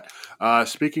with that.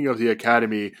 Speaking of the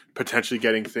Academy potentially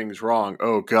getting things wrong,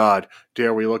 oh God,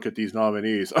 dare we look at these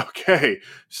nominees? Okay,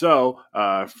 so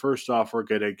first off, we're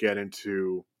going to get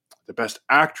into the Best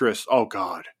Actress. Oh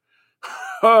God.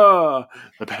 the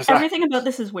best Everything about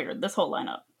this is weird, this whole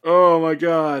lineup. Oh my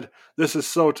God. This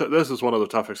is this is one of the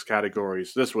toughest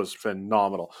categories. This was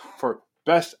phenomenal. For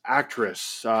Best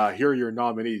Actress, here are your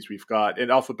nominees. We've got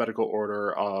in alphabetical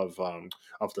order of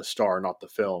the star, not the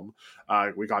film.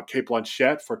 We got Cate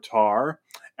Blanchett for Tar,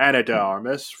 Ana de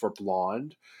Armas for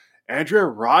Blonde, Andrea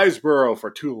Riseborough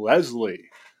for To Leslie,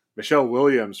 Michelle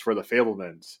Williams for The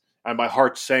Fabelmans. And my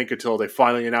heart sank until they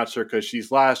finally announced her because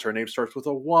she's last. Her name starts with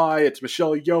a Y. It's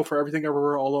Michelle Yeoh for Everything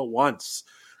Everywhere All at Once.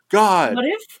 God. What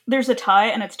if there's a tie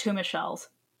and it's two Michelles?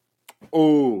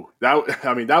 Oh,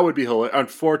 that would be hilarious.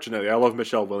 Unfortunately, I love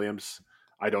Michelle Williams.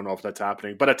 I don't know if that's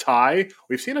happening, but a tie.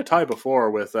 We've seen a tie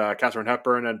before with Katharine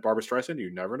Hepburn and Barbara Streisand.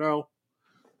 You never know.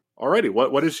 Alrighty,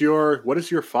 what is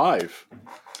your 5?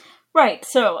 Right,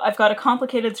 so I've got a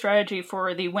complicated strategy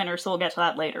for the winner, so we'll get to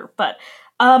that later. But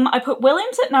I put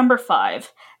Williams at number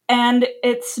 5, and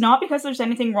it's not because there's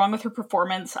anything wrong with her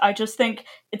performance. I just think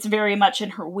it's very much in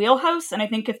her wheelhouse, and I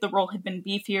think if the role had been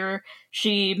beefier,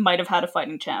 she might have had a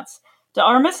fighting chance. De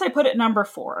Armas, I put at number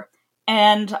 4.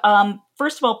 And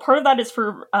first of all, part of that is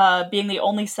for being the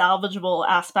only salvageable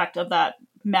aspect of that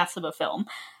mess of a film.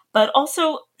 But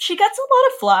also, she gets a lot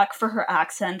of flack for her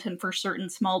accent and for certain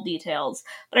small details.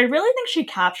 But I really think she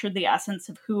captured the essence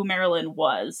of who Marilyn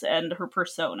was and her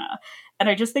persona. And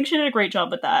I just think she did a great job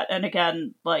with that. And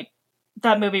again, like,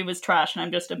 that movie was trash, and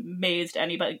I'm just amazed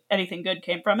anything good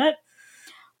came from it.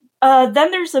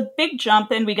 Then there's a big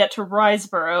jump, and we get to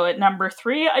Riseborough at number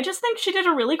 3. I just think she did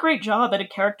a really great job at a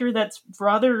character that's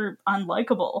rather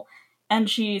unlikable. And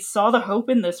she saw the hope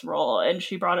in this role, and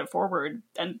she brought it forward.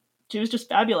 And she was just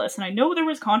fabulous. And I know there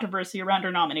was controversy around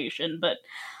her nomination, but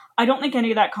I don't think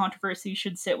any of that controversy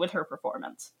should sit with her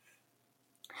performance.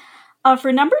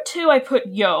 For number 2, I put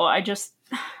Yeoh.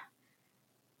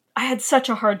 I had such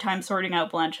a hard time sorting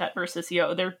out Blanchett versus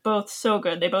Yeoh. They're both so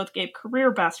good. They both gave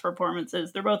career best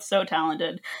performances. They're both so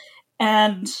talented.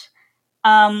 And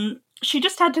she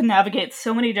just had to navigate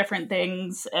so many different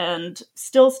things and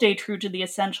still stay true to the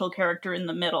essential character in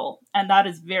the middle. And that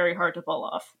is very hard to pull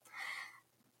off.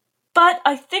 But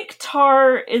I think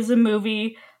Tar is a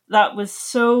movie that was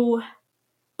so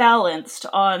balanced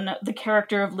on the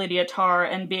character of Lydia Tarr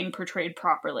and being portrayed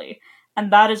properly.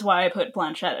 And that is why I put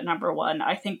Blanchett at number 1.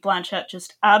 I think Blanchett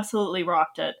just absolutely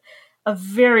rocked it. A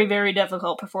very, very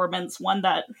difficult performance, one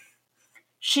that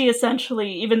she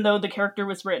essentially, even though the character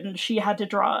was written, she had to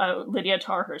draw out Lydia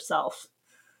Tarr herself.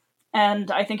 And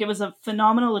I think it was a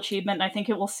phenomenal achievement. I think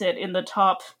it will sit in the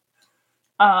top,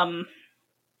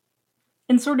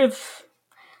 in sort of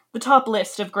the top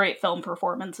list of great film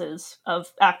performances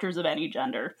of actors of any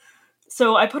gender.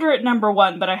 So I put her at number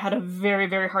 1, but I had a very,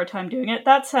 very hard time doing it.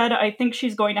 That said, I think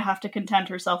she's going to have to content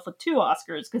herself with 2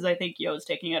 Oscars, because I think Yeoh's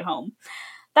taking it home.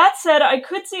 That said, I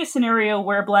could see a scenario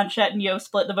where Blanchett and Yeoh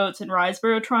split the votes and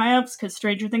Riseborough triumphs, because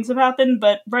stranger things have happened,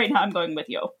 but right now I'm going with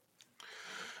Yeoh.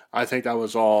 I think that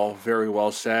was all very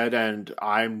well said, and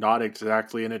I'm not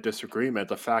exactly in a disagreement.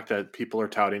 The fact that people are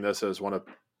touting this as one of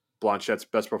Blanchett's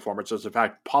best performances, in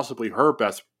fact, possibly her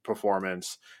best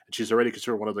performance, and she's already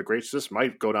considered one of the greats. This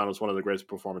might go down as one of the greatest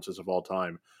performances of all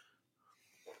time.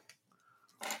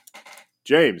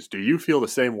 James, do you feel the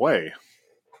same way?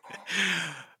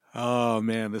 Oh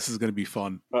man, this is going to be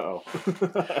fun. Uh-oh.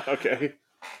 Okay.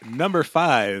 Number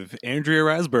 5, Andrea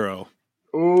Riseborough.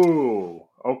 Ooh,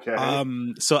 okay.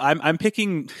 So I'm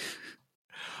picking.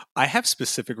 I have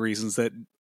specific reasons that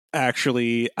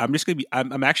actually I'm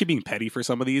actually being petty for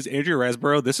some of these. Andrea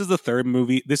Riseborough. This is the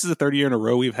third year in a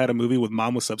row we've had a movie with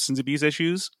mom with substance abuse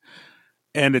issues,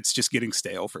 and it's just getting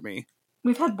stale for me.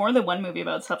 We've had more than one movie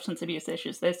about substance abuse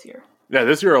issues this year. Yeah,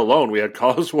 this year alone we had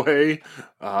Causeway.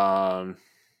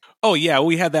 Oh yeah,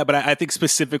 we had that, but I think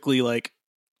specifically like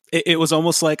it was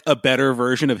almost like a better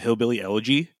version of Hillbilly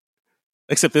Elegy,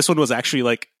 except this one was actually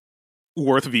like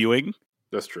worth viewing.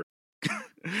 That's true.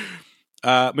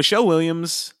 Michelle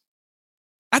Williams,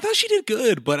 I thought she did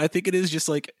good, but I think it is just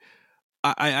like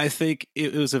I think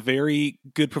it was a very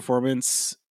good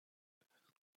performance,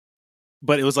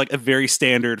 but it was like a very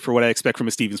standard for what I expect from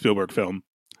a Steven Spielberg film.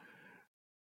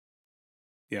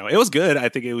 it was good. I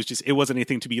think it wasn't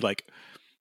anything to be like,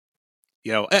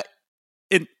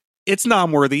 it's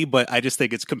nom-worthy, but I just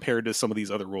think it's compared to some of these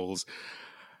other roles.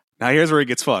 Now here's where it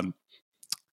gets fun.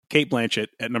 Cate Blanchett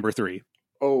at number 3.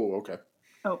 Oh, okay.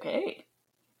 Okay.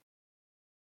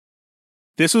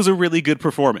 This was a really good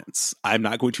performance. I'm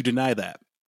not going to deny that.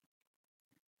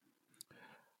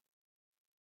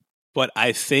 But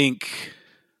I think,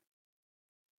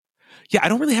 I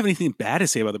don't really have anything bad to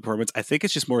say about the performance. I think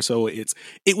it's just more so it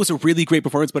was a really great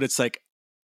performance, but it's like,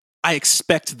 I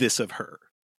expect this of her.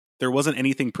 There wasn't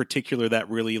anything particular that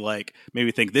really like made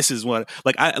me think this is what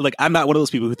I'm not one of those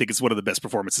people who think it's one of the best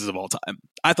performances of all time.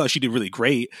 I thought she did really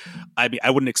great. I mean, I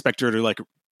wouldn't expect her to like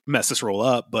mess this role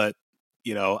up, but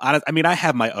I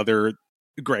have my other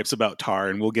gripes about Tar,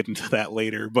 and we'll get into that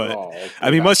later. But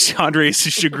much to Andre's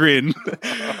chagrin.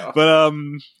 But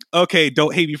okay,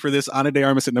 don't hate me for this. Ana de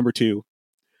Armas at number 2.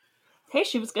 Hey,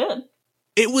 she was good.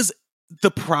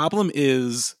 The problem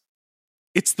is,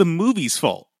 it's the movie's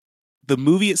fault. The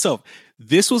movie itself.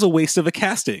 This was a waste of a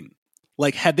casting.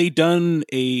 Like, had they done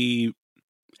a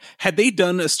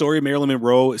story of Marilyn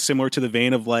Monroe similar to the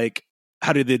vein of like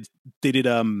how they did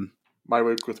My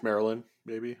Week with Marilyn,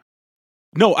 maybe.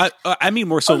 No, I mean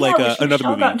more so another Michelle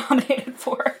movie. Got nominated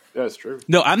for. Yeah, that's true.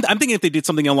 No, I'm thinking if they did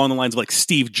something along the lines of like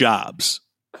Steve Jobs.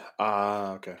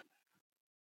 Okay.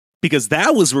 Because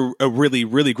that was a really,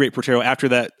 really great portrayal after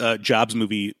that Jobs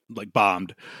movie like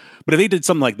bombed. But if they did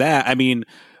something like that, I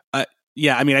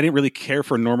didn't really care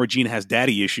for Norma Jean Has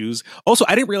Daddy Issues. Also,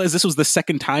 I didn't realize this was the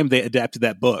second time they adapted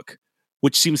that book,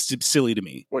 which seems silly to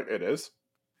me. Wait, it is?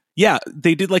 Yeah,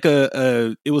 they did like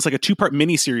it was like a 2-part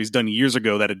miniseries done years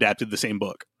ago that adapted the same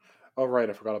book. Oh, right.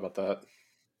 I forgot about that.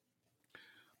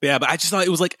 Yeah, but I just thought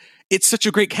it was like, it's such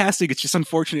a great casting. It's just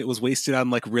unfortunate it was wasted on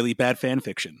like really bad fan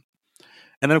fiction.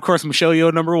 And then, of course, Michelle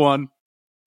Yeoh, number 1,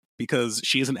 because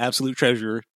she is an absolute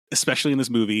treasure, especially in this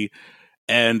movie.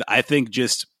 And I think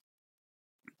just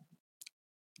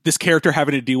this character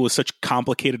having to deal with such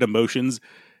complicated emotions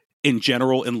in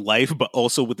general in life, but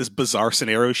also with this bizarre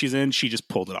scenario she's in, she just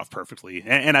pulled it off perfectly.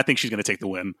 And I think she's going to take the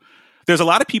win. There's a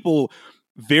lot of people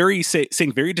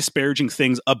saying very disparaging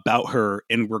things about her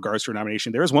in regards to her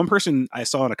nomination. There was one person I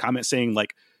saw in a comment saying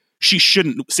like, she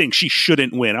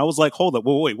shouldn't win. I was like, hold up,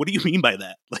 wait, what do you mean by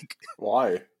that? Like,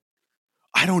 why?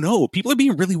 I don't know. People are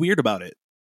being really weird about it.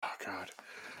 Oh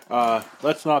God.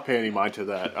 Let's not pay any mind to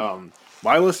that.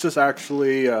 My list is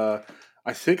actually,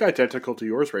 I think, identical to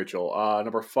yours, Rachel.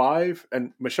 Number 5,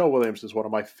 and Michelle Williams is one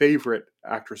of my favorite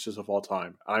actresses of all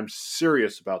time. I'm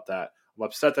serious about that. I'm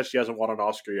upset that she hasn't won an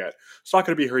Oscar yet. It's not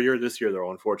going to be her year this year, though,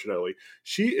 unfortunately.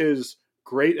 She is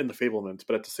great in The Fabelmans,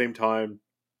 but at the same time,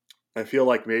 I feel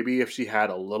like maybe if she had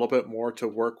a little bit more to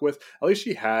work with, at least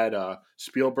she had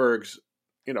Spielberg's,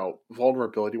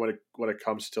 vulnerability when it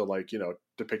comes to like,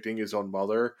 depicting his own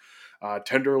mother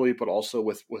tenderly, but also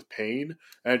with pain,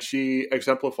 and she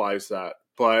exemplifies that.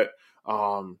 But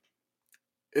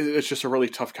it's just a really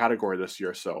tough category this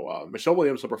year. So Michelle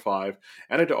Williams, number 5,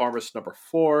 Ana de Armas, number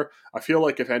 4. I feel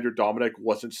like if Andrew Dominic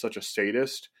wasn't such a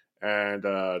sadist and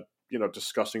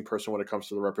disgusting person when it comes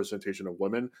to the representation of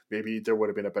women, maybe there would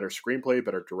have been a better screenplay,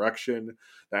 better direction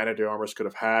that Ana de Armas could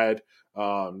have had.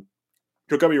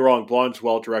 Don't get me wrong, Blonde's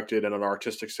well directed in an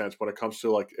artistic sense. When it comes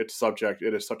to like its subject,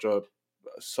 it is such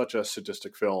a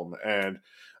sadistic film, and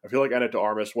I feel like Ana de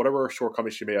Armas, whatever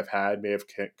shortcomings she may have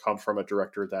come from a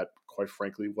director that, quite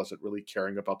frankly, wasn't really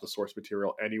caring about the source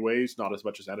material anyways, not as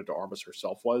much as Ana de Armas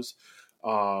herself was.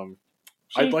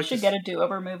 She should get a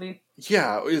do-over movie.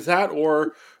 Yeah, is that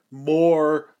or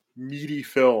more meaty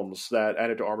films that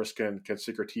Ana de Armas can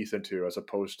sink her teeth into, as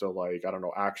opposed to like, I don't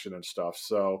know, action and stuff.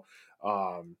 So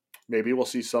maybe we'll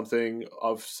see something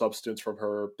of substance from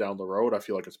her down the road. I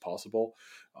feel like it's possible.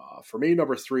 For me,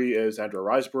 number 3 is Andrea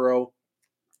Riseborough,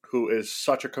 who is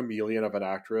such a chameleon of an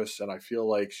actress, and I feel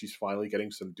like she's finally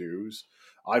getting some dues.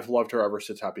 I've loved her ever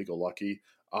since Happy Go Lucky.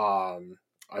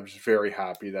 I'm just very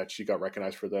happy that she got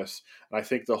recognized for this. And I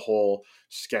think the whole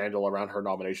scandal around her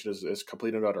nomination is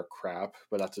complete and utter crap,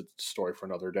 but that's a story for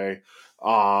another day.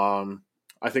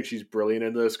 I think she's brilliant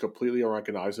in this, completely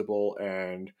unrecognizable,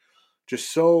 and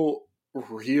just so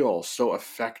real, so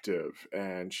effective.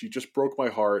 And she just broke my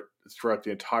heart throughout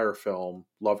the entire film.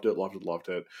 Loved it, loved it, loved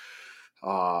it.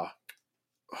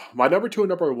 My number 2 and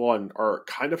number 1 are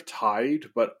kind of tied,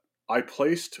 but I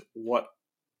placed what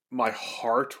my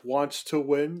heart wants to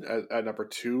win at number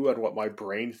 2 and what my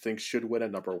brain thinks should win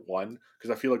at number 1,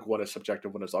 because I feel like one is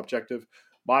subjective, one is objective.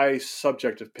 My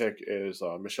subjective pick is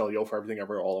Michelle Yeoh for Everything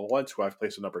Ever All at Once, who I've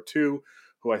placed at number 2,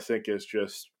 who I think is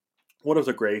just one of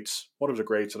the greats,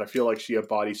 and I feel like she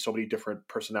embodies so many different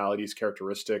personalities,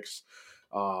 characteristics,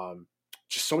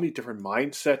 just so many different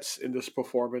mindsets in this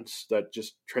performance that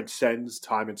just transcends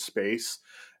time and space.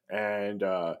 And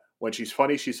when she's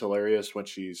funny, she's hilarious. When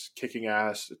she's kicking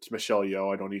ass, it's Michelle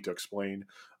Yeoh. I don't need to explain.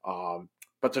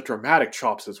 But the dramatic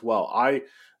chops as well.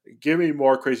 Give me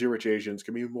more Crazy Rich Asians.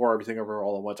 Give me more Everything Ever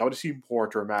All at Once. I want to see more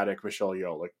dramatic Michelle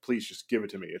Yeoh. Like, please just give it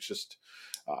to me. It's just,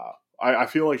 I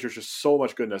feel like there's just so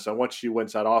much goodness. And once she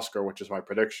wins that Oscar, which is my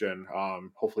prediction,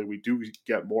 hopefully we do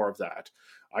get more of that.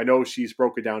 I know she's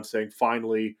broken down saying,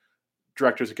 finally,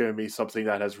 directors are giving me something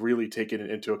that has really taken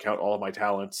into account all of my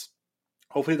talents.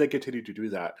 Hopefully they continue to do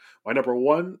that. My number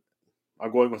one,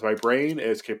 I'm going with my brain,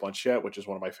 is Cate Blanchett, which is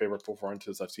one of my favorite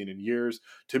performances I've seen in years.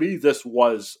 To me, this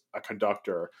was a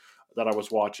conductor that I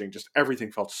was watching. Just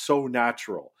everything felt so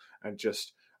natural, and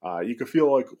just you could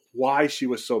feel like why she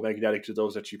was so magnetic to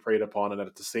those that she preyed upon, and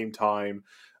at the same time,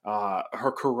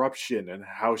 her corruption and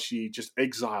how she just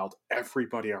exiled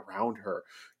everybody around her.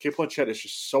 Cate Blanchett is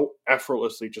just so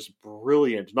effortlessly just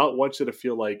brilliant. Not once did it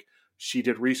feel like she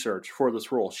did research for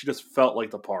this role. She just felt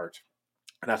like the part.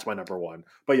 And that's my number one.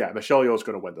 But yeah, Michelle Yeoh is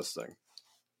going to win this thing.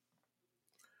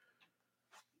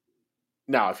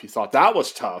 Now, if you thought that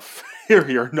was tough, here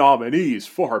are your nominees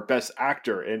for Best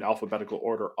Actor in alphabetical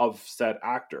order of said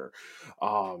actor.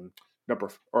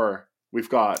 We've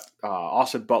got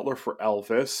Austin Butler for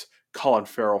Elvis, Colin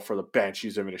Farrell for The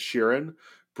Banshees of Inisherin,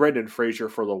 Brendan Fraser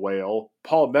for The Whale,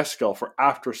 Paul Mescal for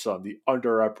Aftersun, the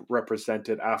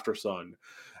underrepresented Aftersun,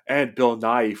 and Bill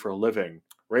Nighy for Living.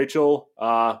 Rachel,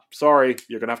 sorry,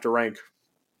 you're going to have to rank.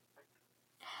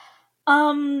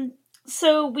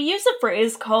 So we use a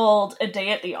phrase called a day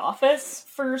at the office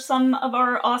for some of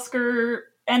our Oscar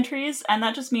entries, and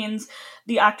that just means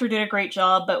the actor did a great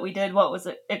job, but he did what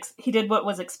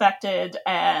was expected,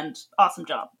 and awesome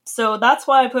job. So that's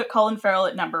why I put Colin Farrell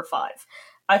at number 5.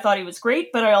 I thought he was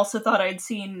great, but I also thought I'd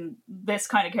seen this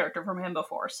kind of character from him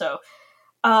before, so...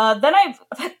 then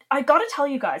I gotta tell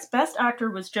you guys, Best Actor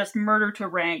was just murder to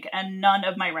rank, and none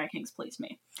of my rankings pleased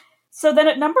me. So then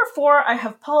at number 4, I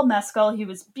have Paul Mescal. He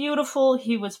was beautiful,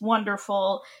 he was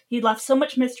wonderful, he left so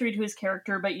much mystery to his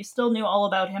character, but you still knew all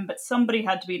about him, but somebody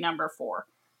had to be number 4.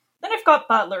 Then I've got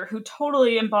Butler, who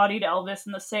totally embodied Elvis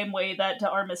in the same way that De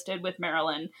Armas did with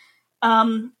Marilyn.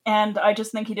 And I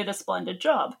just think he did a splendid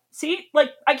job. See,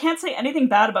 I can't say anything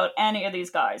bad about any of these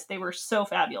guys. They were so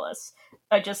fabulous.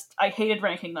 I hated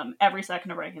ranking them, every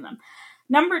second of ranking them.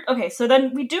 Okay, so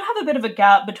then we do have a bit of a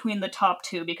gap between the top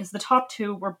 2, because the top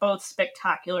 2 were both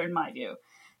spectacular in my view.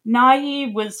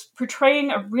 Nighy was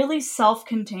portraying a really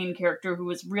self-contained character who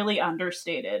was really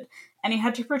understated, and he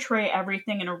had to portray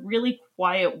everything in a really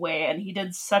quiet way, and he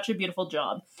did such a beautiful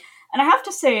job. And I have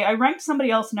to say, I ranked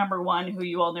somebody else number 1, who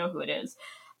you all know who it is.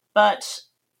 But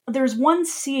there's one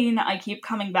scene I keep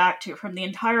coming back to from the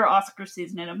entire Oscar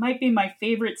season, and it might be my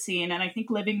favorite scene, and I think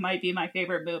Living might be my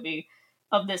favorite movie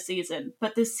of this season.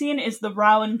 But this scene is the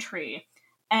Rowan Tree.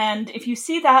 And if you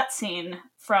see that scene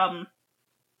from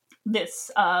this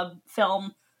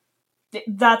film,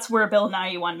 that's where Bill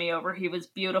Nighy won me over. He was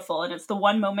beautiful, and it's the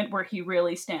one moment where he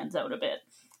really stands out a bit.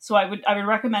 So I would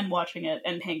recommend watching it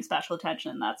and paying special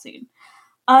attention in that scene.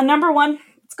 Number 1,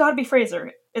 it's got to be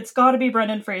Fraser. It's got to be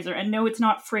Brendan Fraser. And no, it's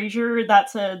not Fraser.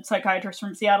 That's a psychiatrist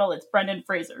from Seattle. It's Brendan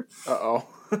Fraser. Uh-oh.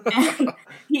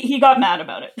 he got mad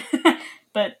about it.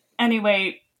 But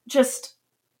anyway, just,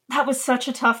 that was such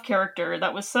a tough character.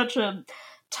 That was such a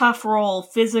tough role,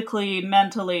 physically,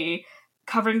 mentally,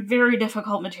 covering very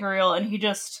difficult material. And he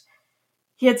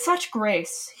had such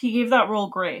grace. He gave that role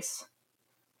grace.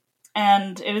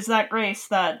 And it was that grace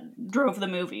that drove the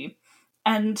movie.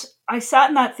 And I sat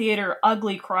in that theater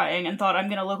ugly crying and thought I'm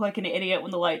going to look like an idiot when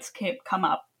the lights come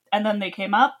up. And then they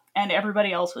came up, and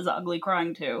everybody else was ugly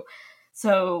crying too.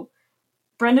 So,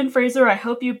 Brendan Fraser, I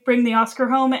hope you bring the Oscar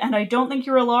home, and I don't think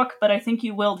you're a lock, but I think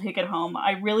you will take it home.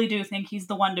 I really do think he's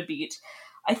the one to beat.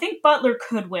 I think Butler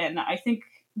could win. I think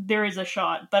there is a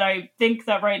shot, but I think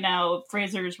that right now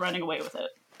Fraser's running away with it.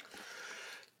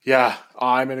 Yeah,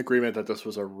 I'm in agreement that this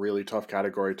was a really tough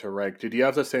category to rank. Did you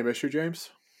have the same issue,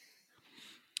 James?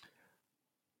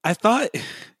 I thought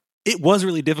it was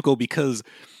really difficult because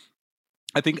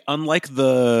I think unlike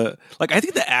I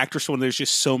think the actress one, there's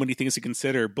just so many things to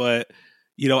consider, but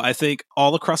I think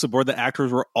all across the board, the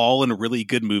actors were all in really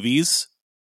good movies.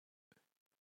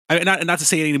 I mean, not to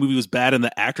say any movie was bad in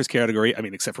the actress category. I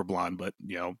mean, except for Blonde, but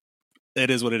it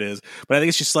is what it is. But I think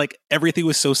it's just everything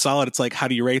was so solid. It's how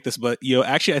do you rate this? But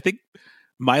actually, I think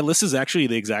my list is actually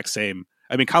the exact same.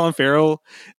 I mean, Colin Farrell.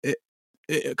 It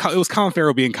was Colin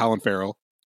Farrell being Colin Farrell.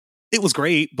 It was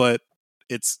great, but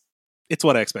it's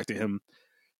what I expected him.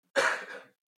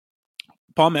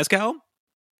 Paul Mescal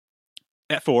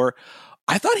at 4.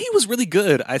 I thought he was really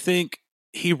good. I think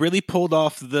he really pulled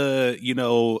off the,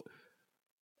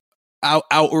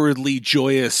 outwardly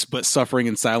joyous but suffering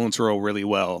in silence role really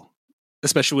well,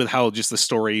 especially with how just the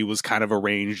story was kind of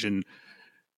arranged and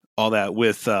all that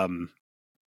with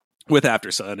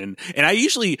After Sun. And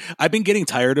I've been getting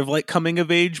tired of like coming of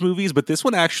age movies, but this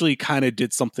one actually kind of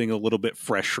did something a little bit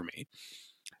fresh for me.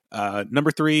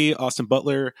 Number 3, Austin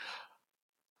Butler.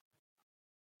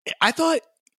 I thought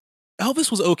Elvis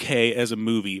was okay as a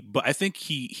movie, but I think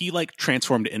he like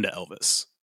transformed into Elvis.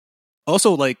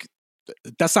 Also, like,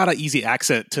 that's not an easy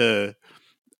accent to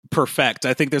perfect.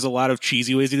 I think there's a lot of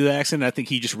cheesy ways to do the accent. I think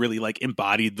he just really like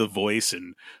embodied the voice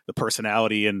and the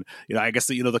personality, and I guess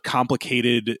the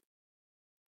complicated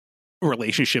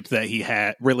relationships that he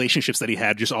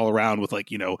had just all around with, like,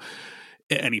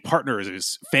 any partners,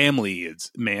 his family,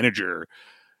 his manager,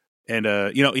 and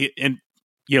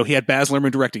he had Baz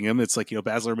Luhrmann directing him. It's like,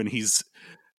 Baz Luhrmann, he's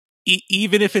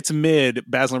even if it's mid,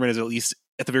 Baz Luhrmann is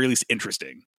at the very least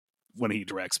interesting when he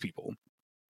directs people.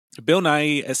 Bill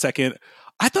Nighy as second.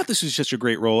 I thought this was just a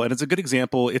great role, and it's a good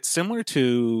example. It's similar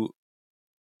to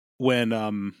when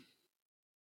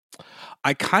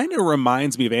I kind of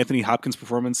reminds me of Anthony Hopkins'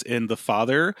 performance in The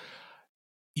Father.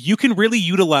 You can really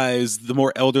utilize the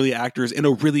more elderly actors in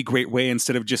a really great way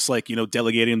instead of just like,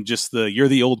 delegating just you're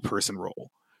the old person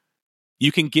role.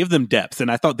 You can give them depth, and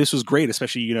I thought this was great,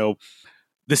 especially,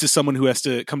 this is someone who has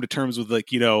to come to terms with, like,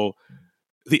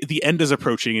 the end is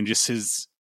approaching, and just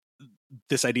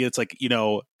this idea. It's like,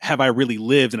 have I really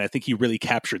lived? And I think he really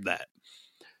captured that.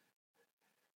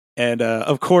 And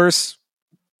of course,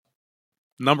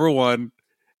 number 1,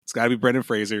 it's got to be Brendan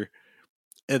Fraser.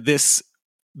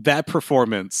 That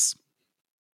performance,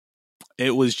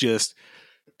 it was just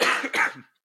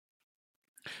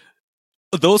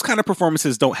those kind of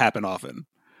performances don't happen often.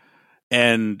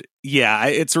 And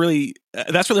yeah, that's really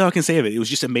all I can say of it. It was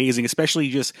just amazing, especially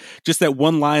just that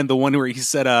one line, the one where he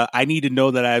said, I need to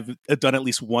know that I've done at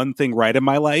least one thing right in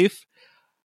my life.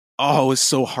 Oh, it was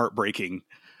so heartbreaking.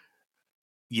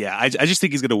 Yeah, I just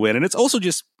think he's going to win. And it's also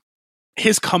just,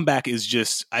 his comeback is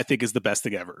just, I think, is the best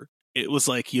thing ever. It was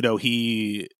like,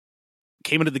 he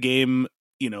came into the game,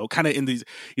 kind of in these,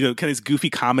 kind of these goofy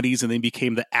comedies, and then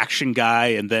became the action guy.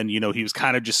 And then, he was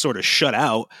kind of just sort of shut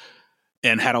out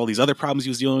and had all these other problems he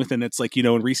was dealing with. And it's like, in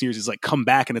recent years, he's like come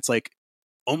back, and it's like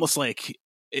almost like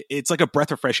it's like a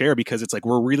breath of fresh air, because it's like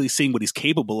we're really seeing what he's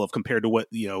capable of compared to what,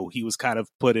 he was kind of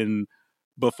put in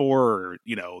before,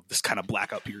 this kind of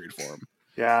blackout period for him.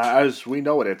 Yeah, as we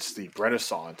know it, it's the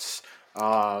Renaissance.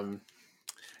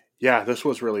 Yeah, this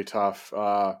was really tough.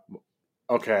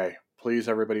 Okay, please,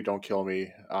 everybody, don't kill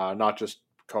me. Not just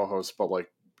co-hosts, but like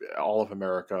all of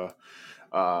America.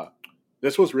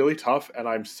 This was really tough, and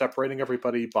I'm separating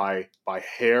everybody by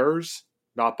hairs,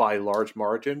 not by large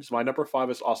margins. My number 5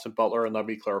 is Austin Butler, and let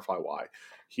me clarify why.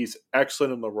 He's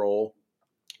excellent in the role.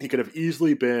 He could have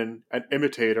easily been an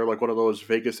imitator, like one of those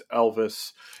Vegas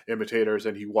Elvis imitators,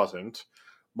 and he wasn't.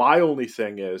 My only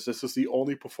thing is, this is the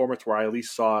only performance where I at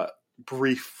least saw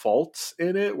brief faults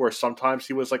in it, where sometimes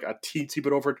he was like a teensy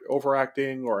bit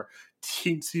overacting, or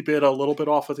teensy bit a little bit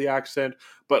off of the accent.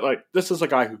 But like, this is a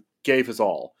guy who gave his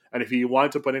all. And if he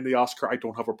wanted to put in the Oscar, I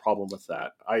don't have a problem with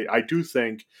that. I do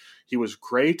think he was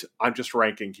great. I'm just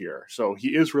ranking here. So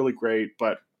he is really great,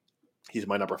 but he's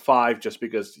my number 5 just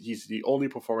because he's the only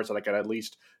performance that I can at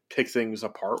least pick things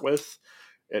apart with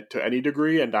it to any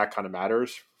degree, and that kind of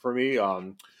matters for me.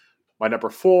 My number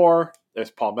 4 is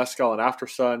Paul Mescal in After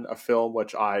Sun, a film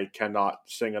which I cannot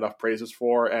sing enough praises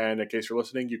for. And in case you're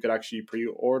listening, you could actually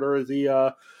pre-order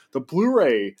the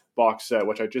Blu-ray box set,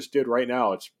 which I just did right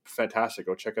now. It's fantastic.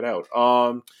 Go check it out.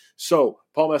 So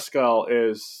Paul Mescal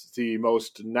is the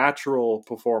most natural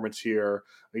performance here.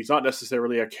 He's not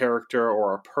necessarily a character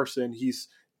or a person. He's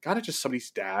kind of just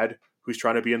somebody's dad who's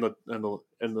trying to be in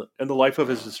the life of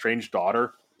his estranged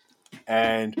daughter.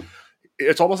 And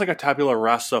it's almost like a tabula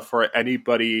rasa for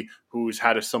anybody who's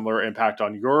had a similar impact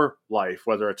on your life,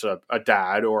 whether it's a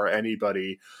dad or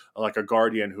anybody like a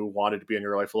guardian who wanted to be in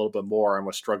your life a little bit more and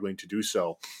was struggling to do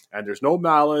so. And there's no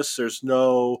malice. There's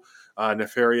no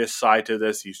nefarious side to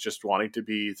this. He's just wanting to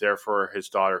be there for his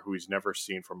daughter, who he's never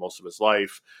seen for most of his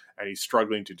life, and he's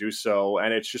struggling to do so.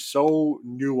 And it's just so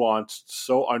nuanced,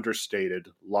 so understated.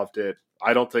 Loved it.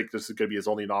 I don't think this is going to be his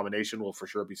only nomination. We'll for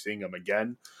sure be seeing him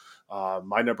again.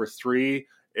 My number 3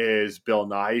 is Bill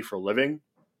Nighy for Living.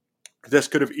 This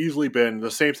could have easily been the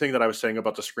same thing that I was saying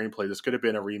about the screenplay. This could have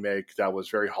been a remake that was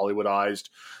very Hollywoodized,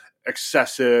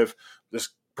 excessive. This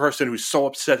person who's so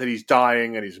upset that he's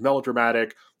dying and he's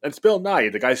melodramatic. it's Bill Nye.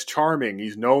 The guy's charming.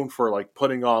 He's known for like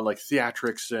putting on like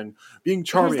theatrics and being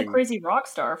charming. He's the crazy rock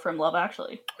star from Love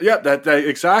Actually. Yeah, that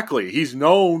exactly. He's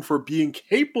known for being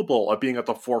capable of being at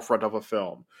the forefront of a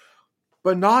film,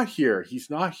 but not here. He's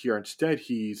not here. Instead,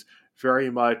 he's very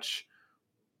much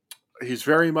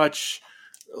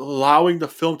allowing the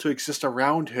film to exist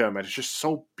around him, and it's just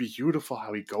so beautiful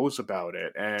how he goes about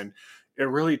it. And it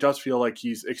really does feel like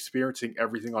he's experiencing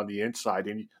everything on the inside,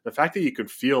 and the fact that you can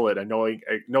feel it and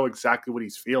know exactly what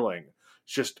he's feeling,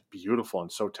 it's just beautiful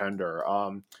and so tender.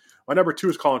 My number 2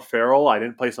 is Colin Farrell. I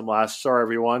didn't place him last. Sorry,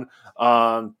 everyone.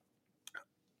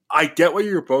 I get what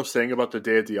you're both saying about the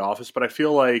day at the office, but I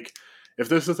feel like if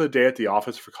this is the day at the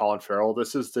office for Colin Farrell,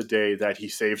 this is the day that he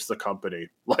saves the company.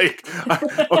 Like,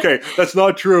 okay, that's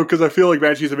not true, because I feel like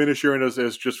Banshees of Inisherin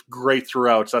is just great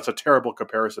throughout, so that's a terrible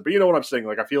comparison. But you know what I'm saying?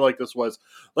 Like, I feel like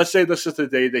let's say this is the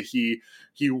day that he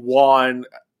won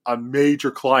a major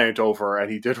client over,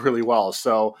 and he did really well.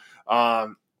 So,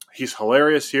 he's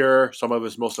hilarious here. Some of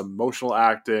his most emotional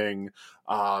acting.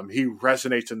 He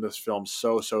resonates in this film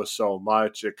so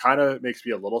much. It kind of makes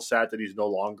me a little sad that he's no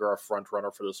longer a front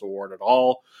runner for this award at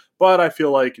all. But I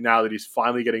feel like now that he's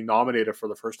finally getting nominated for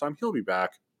the first time, he'll be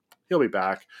back.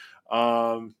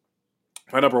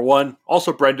 My number 1,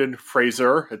 also Brendan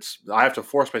Fraser. I have to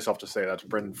force myself to say that's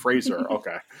Brendan Fraser.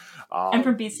 Okay. I'm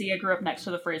from BC. I grew up next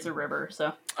to the Fraser River,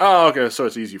 so. Oh, okay. So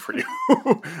it's easy for you.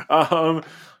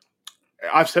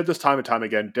 I've said this time and time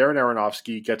again, Darren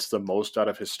Aronofsky gets the most out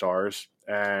of his stars,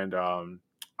 and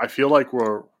I feel like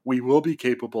we will be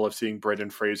capable of seeing Brendan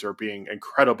Fraser being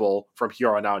incredible from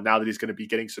here on out, now that he's going to be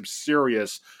getting some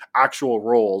serious actual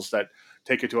roles that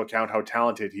take into account how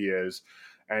talented he is.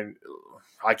 And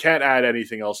I can't add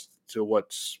anything else to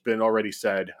what's been already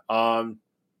said.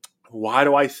 Why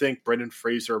do I think Brendan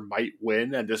Fraser might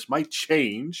win? And this might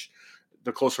change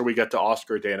the closer we get to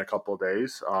Oscar Day in a couple of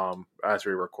days, as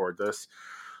we record this.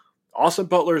 Austin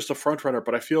Butler is the frontrunner,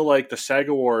 but I feel like the SAG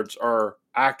Awards are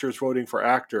actors voting for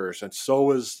actors, and so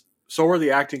are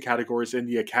the acting categories in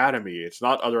the Academy. It's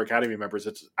not other Academy members,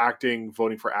 it's acting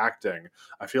voting for acting.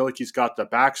 I feel like he's got the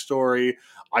backstory.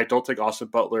 I don't think Austin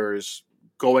Butler is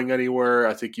going anywhere.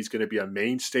 I think he's going to be a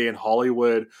mainstay in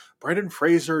Hollywood. Brendan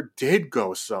Fraser did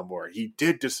go somewhere. He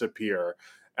did disappear.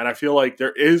 And I feel like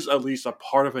there is at least a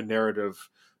part of a narrative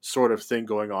sort of thing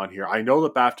going on here. I know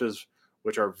the BAFTAs,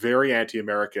 which are very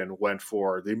anti-American, went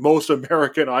for the most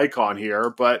American icon here,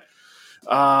 but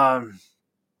I'm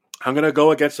going to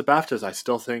go against the BAFTAs. I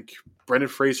still think Brendan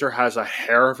Fraser has a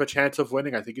hair of a chance of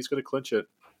winning. I think he's going to clinch it.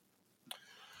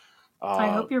 I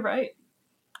hope you're right.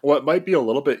 What might be a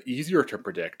little bit easier to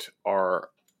predict are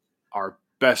our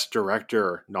Best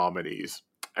Director nominees.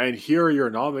 And here are your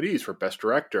nominees for Best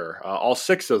Director. All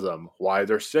 6 of them. Why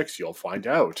there's 6, you'll find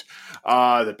out.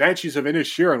 The Banshees of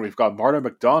Inisherin, we've got Marta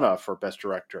McDonagh for Best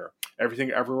Director. Everything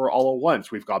Everywhere All at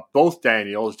Once, we've got both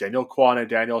Daniels, Daniel Kwan and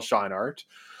Daniel Scheinert.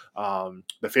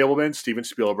 The Fabelman, Steven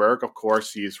Spielberg, of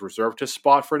course, he's reserved his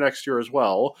spot for next year as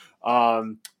well.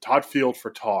 Todd Field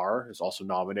for Tar is also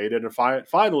nominated. And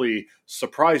finally,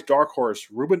 surprise dark horse,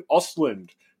 Ruben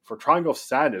Östlund for Triangle of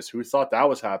Sadness. Who thought that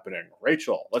was happening?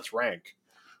 Rachel, let's rank.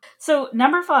 So,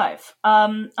 number 5.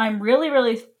 I'm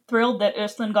really thrilled that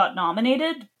Östlund got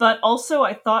nominated, but also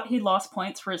I thought he lost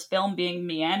points for his film being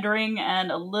meandering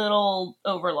and a little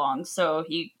overlong, so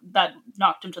that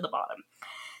knocked him to the bottom.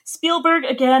 Spielberg,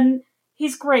 again,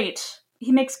 he's great.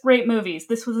 He makes great movies.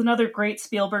 This was another great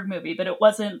Spielberg movie, but it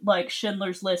wasn't like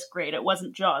Schindler's List great. It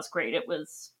wasn't Jaws great. It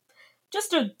was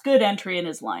just a good entry in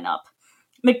his lineup.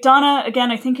 McDonagh, again,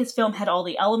 I think his film had all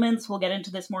the elements. We'll get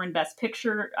into this more in Best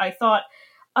Picture. I thought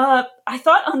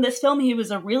on this film he was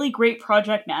a really great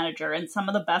project manager, and some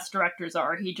of the best directors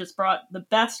are. He just brought the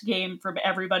best game from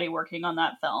everybody working on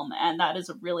that film, and that is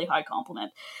a really high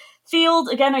compliment. Field,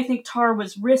 again, I think Tar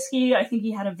was risky. I think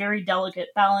he had a very delicate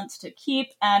balance to keep,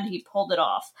 and he pulled it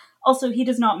off. Also, he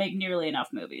does not make nearly enough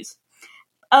movies.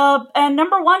 And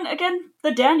number 1, again,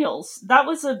 the Daniels. That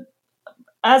was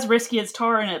as risky as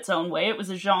Tar in its own way. It was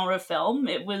a genre film.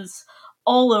 It was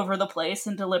all over the place,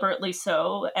 and deliberately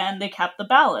so, and they kept the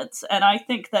balance. And I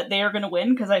think that they are going to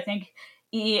win, because I think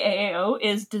EEAO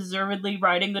is deservedly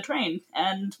riding the train.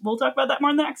 And we'll talk about that more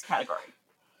in the next category.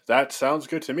 That sounds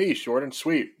good to me. Short and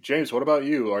sweet. James, what about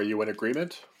you? Are you in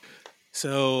agreement?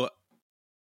 So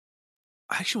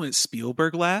I actually went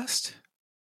Spielberg last,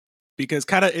 because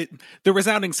the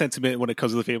resounding sentiment when it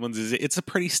comes to the Fabelmans is it's a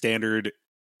pretty standard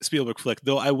Spielberg flick.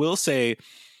 Though I will say,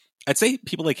 I'd say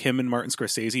people like him and Martin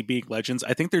Scorsese being legends,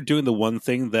 I think they're doing the one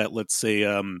thing that, let's say,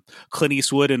 Clint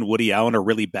Eastwood and Woody Allen are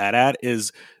really bad at,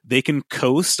 is they can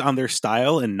coast on their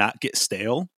style and not get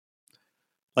stale.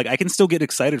 Like, I can still get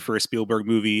excited for a Spielberg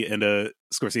movie and a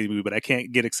Scorsese movie, but I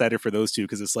can't get excited for those two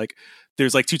because it's like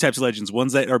there's like two types of legends: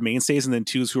 ones that are mainstays, and then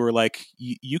twos who are like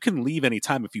you can leave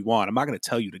anytime if you want. I'm not going to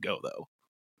tell you to go though.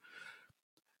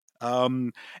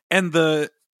 And the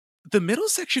middle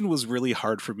section was really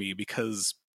hard for me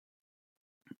because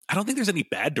I don't think there's any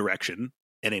bad direction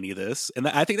in any of this, and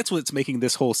I think that's what's making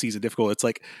this whole season difficult. It's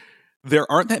like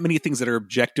there aren't that many things that are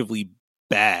objectively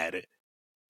bad.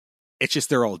 It's just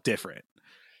they're all different.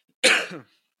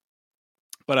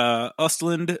 But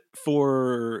Östlund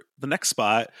for the next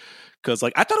spot, because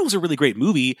like I thought it was a really great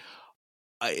movie.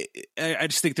 I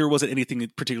just think there wasn't anything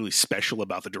particularly special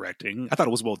about the directing. I thought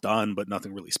it was well done, but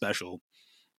nothing really special.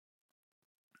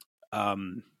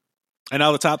 And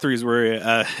now the top three is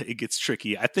where it gets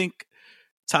tricky. I think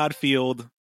Todd Field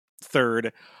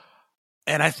third,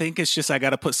 and I think it's just I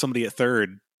got to put somebody at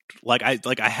third. I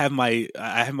have my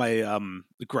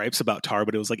gripes about Tar,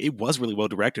 but it was like it was really well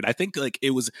directed. I think like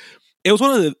it was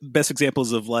one of the best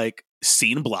examples of like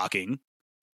scene blocking,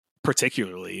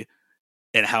 particularly,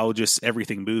 and how just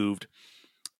everything moved.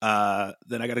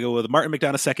 Then I got to go with Martin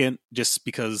McDonagh second, just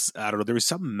because I don't know, there was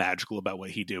something magical about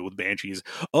what he did with Banshees.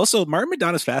 Also, Martin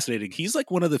McDonagh is fascinating. He's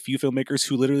like one of the few filmmakers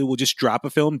who literally will just drop a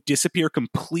film, disappear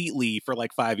completely for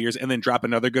like 5 years, and then drop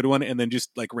another good one, and then just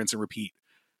like rinse and repeat.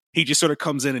 He just sort of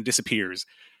comes in and disappears,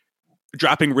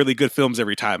 dropping really good films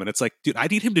every time. And it's like, dude, I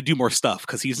need him to do more stuff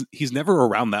because he's never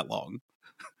around that long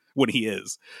when he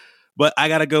is. But I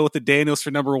got to go with the Daniels for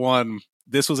number one.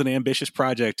 This was an ambitious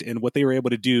project, and what they were able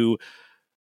to do,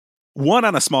 one,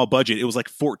 on a small budget, it was like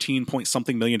 14 point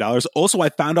something $million. Also, I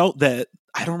found out that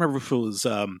I don't remember if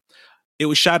it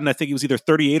was shot in, I think it was either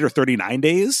 38 or 39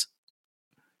 days.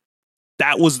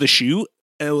 That was the shoot.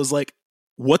 And it was like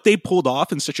what they pulled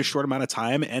off in such a short amount of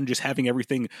time, and just having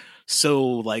everything so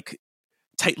like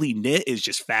tightly knit is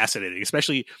just fascinating.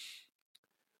 Especially,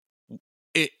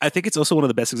 I think it's also one of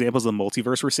the best examples of the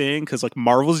multiverse we're seeing, because like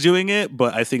Marvel's doing it,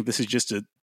 but I think this is just a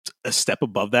step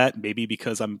above that, maybe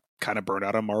because I'm kind of burnt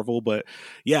out on Marvel. But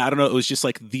yeah, I don't know, it was just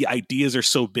like the ideas are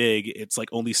so big, it's like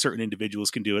only certain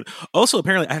individuals can do it. Also,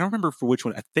 apparently, I don't remember for which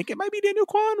one, I think it might be Daniel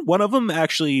Kwan. One of them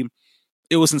actually,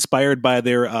 it was inspired by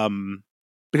their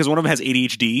because one of them has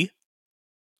ADHD,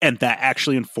 and that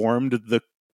actually informed the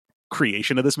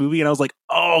creation of this movie. And I was like,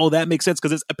 oh, that makes sense,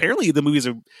 because it's apparently the movie's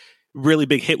a really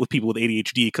big hit with people with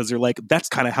ADHD, because they're like, that's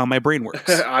kind of how my brain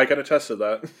works. I can attest to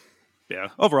that. Yeah,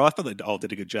 overall, I thought they all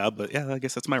did a good job, but yeah, I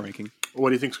guess that's my ranking. What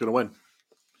do you think's going to win?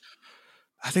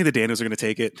 I think the Daniels are going to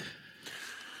take it.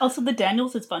 Also, the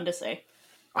Daniels is fun to say.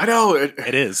 I know.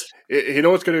 It is. You know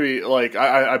what's going to be like?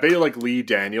 I bet you like Lee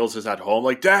Daniels is at home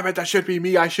like, damn it, that should be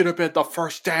me. I should have been the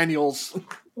first Daniels.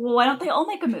 Well, why don't they all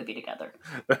make a movie together?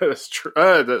 That's true.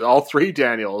 All three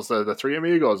Daniels, the three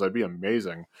amigos, that'd be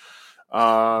amazing.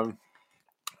 Alrighty,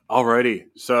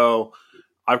 so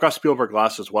I've got Spielberg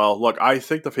last as well. Look, I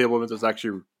think The Fabelmans is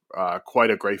actually quite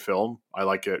a great film. I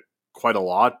like it quite a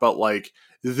lot, but like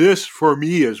this for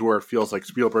me is where it feels like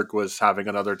Spielberg was having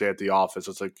another day at the office.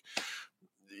 It's like,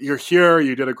 you're here,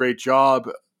 you did a great job.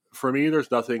 For me,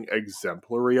 there's nothing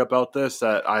exemplary about this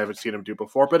that I haven't seen him do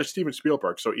before, but it's Steven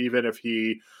Spielberg. So even if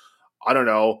he, I don't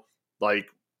know, like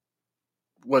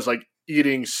was like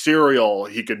eating cereal,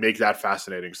 he could make that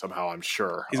fascinating somehow, I'm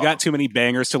sure. He's got too many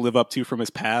bangers to live up to from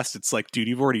his past. It's like, dude,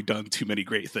 you've already done too many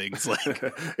great things. Like,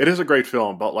 it is a great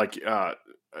film, but like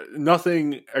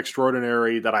nothing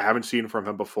extraordinary that I haven't seen from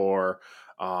him before.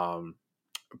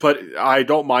 But I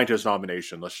don't mind his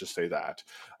nomination. Let's just say that.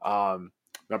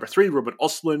 Number 3, Ruben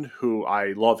Östlund, who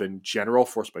I love in general.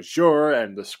 Force Majeure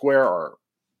and The Square are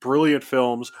brilliant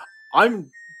films.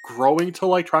 I'm growing to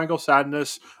like Triangle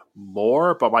Sadness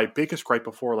more, but my biggest gripe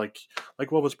before, like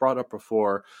what was brought up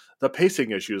before, the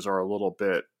pacing issues are a little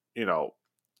bit,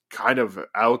 kind of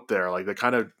out there. Like they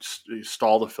kind of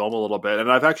stall the film a little bit.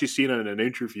 And I've actually seen it in an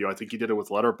interview. I think he did it with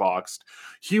Letterboxd.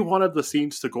 He wanted the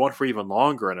scenes to go on for even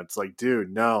longer. And it's like,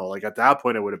 dude, no, like at that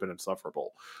point it would have been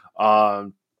insufferable.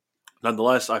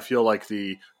 Nonetheless, I feel like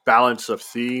the balance of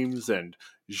themes and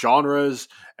genres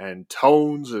and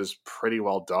tones is pretty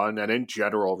well done. And in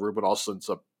general, Ruben Östlund's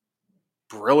a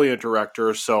brilliant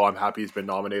director. So I'm happy he's been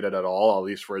nominated at all, at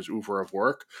least for his oeuvre of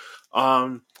work.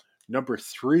 Number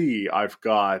 3, I've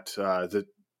got I'm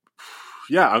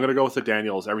going to go with the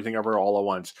Daniels, Everything Ever All at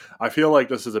Once. I feel like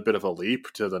this is a bit of a leap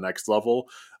to the next level,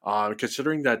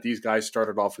 considering that these guys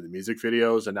started off with the music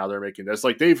videos and now they're making this.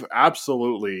 Like they've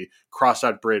absolutely crossed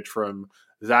that bridge from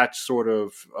that sort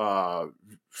of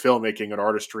filmmaking and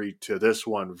artistry to this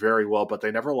one very well, but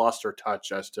they never lost their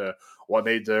touch as to what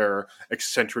made their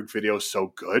eccentric videos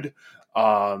so good.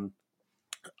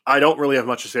 I don't really have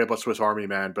much to say about Swiss Army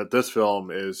Man, but this film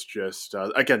is just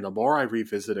again, the more I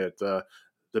revisit it, the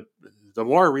the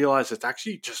more I realize it's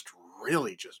actually just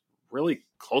really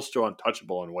close to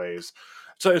untouchable in ways.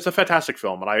 So it's a fantastic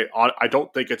film, and I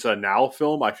don't think it's a now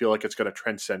film. I feel like it's going to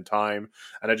transcend time.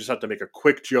 And I just have to make a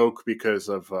quick joke because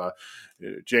of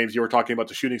James. You were talking about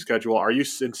the shooting schedule. Are you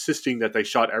insisting that they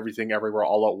shot everything everywhere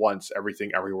all at once?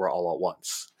 Everything everywhere all at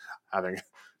once. Having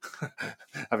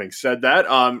Having said that,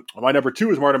 my number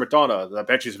 2 is Martin McDonagh, The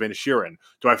Banshees of Inisherin.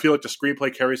 Do I feel like the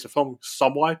screenplay carries the film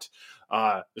somewhat?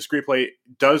 The screenplay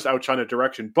does outshine the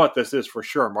direction, but this is for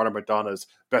sure Martin McDonagh's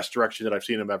best direction that I've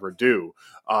seen him ever do.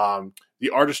 The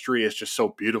artistry is just so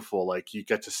beautiful. Like, you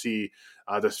get to see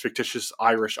this fictitious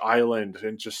Irish island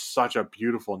in just such a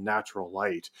beautiful natural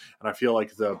light. And I feel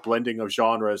like the blending of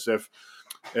genres, if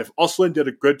Oslin did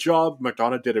a good job,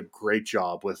 McDonagh did a great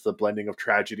job with the blending of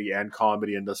tragedy and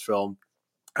comedy in this film.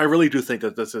 I really do think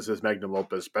that this is his magnum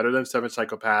opus, better than Seven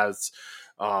Psychopaths,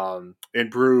 In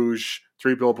Bruges,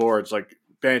 Three Billboards. Like,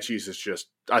 Banshees is just,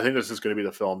 I think this is going to be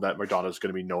the film that McDonagh is going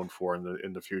to be known for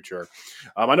in the future.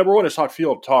 My number 1 is Todd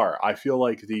Field, Tar. I feel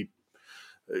like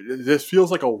this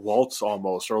feels like a waltz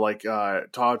almost, or like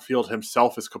Todd Field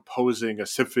himself is composing a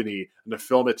symphony, and the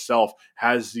film itself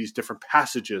has these different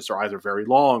passages are either very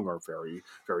long or very,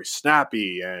 very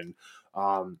snappy. And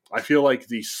I feel like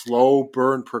the slow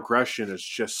burn progression is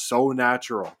just so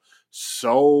natural,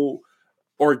 so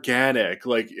organic.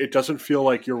 Like, it doesn't feel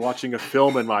like you're watching a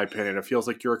film, in my opinion. It feels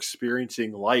like you're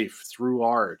experiencing life through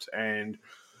art. And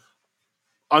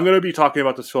I'm going to be talking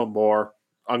about this film more.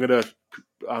 I'm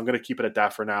gonna keep it at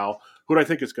that for now. Who do I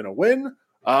think is gonna win?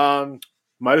 Might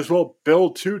as well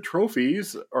build 2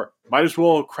 trophies, or might as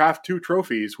well craft 2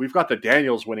 trophies. We've got the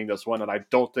Daniels winning this one, and I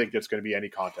don't think it's going to be any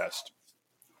contest.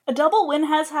 A double win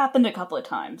has happened a couple of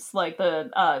times, like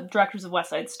the directors of West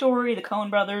Side Story, the Coen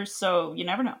brothers, so you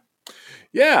never know.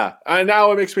 Yeah, and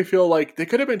now it makes me feel like they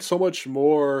could have been so much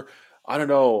more, I don't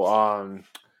know,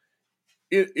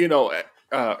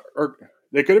 or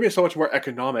they could have been so much more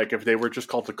economic if they were just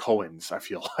called the Coens, I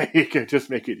feel like. It just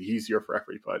make it easier for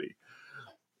everybody.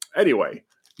 Anyway,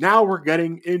 now we're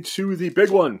getting into the big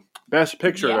one. Best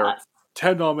Picture. Yes. There are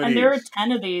 10 nominees. And there are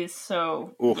 10 of these,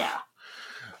 so oof. Yeah.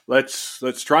 Let's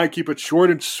try and keep it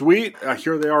short and sweet.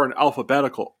 Here they are in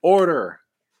alphabetical order.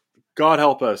 God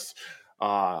help us.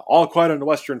 All Quiet on the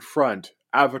Western Front,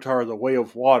 Avatar: The Way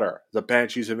of Water, The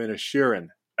Banshees of Inisherin,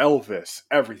 Elvis,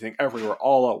 Everything Everywhere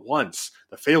All at Once,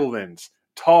 The Fabelmans,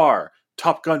 Tar,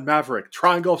 Top Gun Maverick,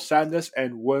 Triangle of Sadness,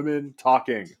 and Women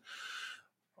Talking.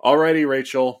 Alrighty,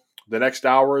 Rachel, the next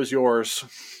hour is yours.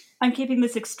 I'm keeping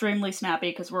this extremely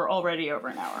snappy because we're already over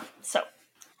an hour. So,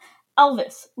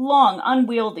 Elvis, long,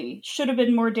 unwieldy, should have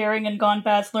been more daring and gone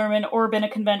Baz Luhrmann or been a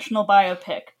conventional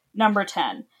biopic. Number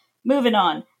 10. Moving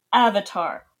on.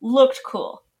 Avatar, looked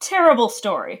cool. Terrible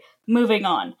story. Moving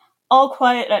on. All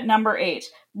Quiet at number 8.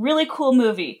 Really cool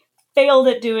movie. Failed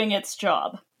at doing its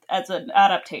job as an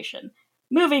adaptation.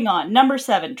 Moving on. Number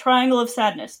 7. Triangle of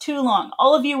Sadness. Too long.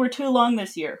 All of you were too long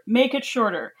this year. Make it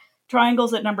shorter.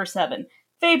 Triangle's at number 7.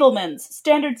 Fabelmans.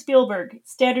 Standard Spielberg.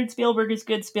 Standard Spielberg is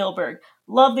good Spielberg.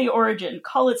 Love the origin.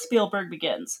 Call it Spielberg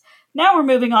Begins. Now we're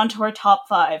moving on to our top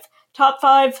 5. Top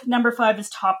 5. Number 5 is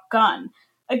Top Gun.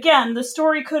 Again, the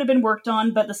story could have been worked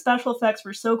on, but the special effects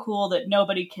were so cool that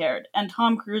nobody cared, and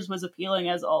Tom Cruise was appealing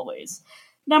as always.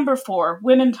 Number 4,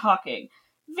 Women Talking.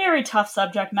 Very tough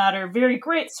subject matter, very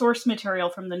great source material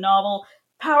from the novel,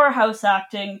 powerhouse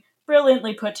acting,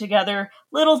 brilliantly put together,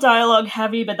 little dialogue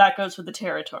heavy, but that goes with the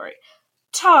territory.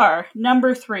 Tar,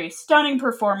 number 3, stunning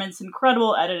performance,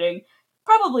 incredible editing,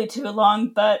 probably too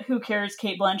long, but who cares,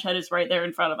 Cate Blanchett is right there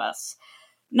in front of us.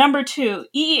 Number 2,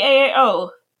 EEAO,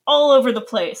 all over the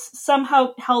place,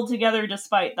 somehow held together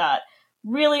despite that.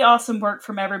 Really awesome work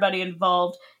from everybody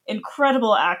involved,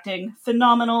 incredible acting,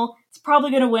 phenomenal. It's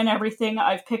probably going to win everything.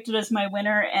 I've picked it as my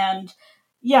winner, and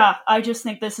yeah, I just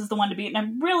think this is the one to beat, and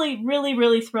I'm really, really,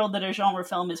 really thrilled that a genre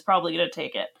film is probably going to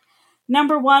take it.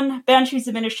 Number 1, Banshees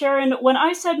of Inisherin. When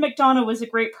I said McDonagh was a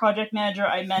great project manager,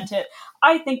 I meant it.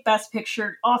 I think Best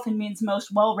Picture often means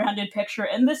most well-rounded picture,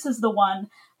 and this is the one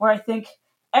where I think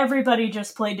everybody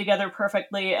just played together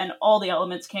perfectly, and all the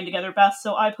elements came together best,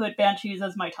 so I put Banshees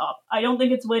as my top. I don't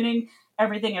think it's winning.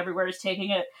 Everything Everywhere is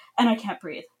taking it, and I can't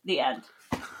breathe. The end.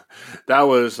 That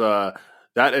was, that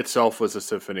itself was a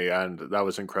symphony, and that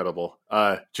was incredible.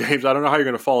 James, I don't know how you're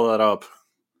going to follow that up.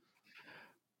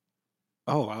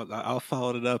 Oh, I'll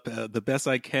follow it up the best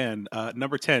I can.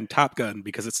 Number 10, Top Gun,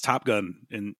 because it's Top Gun,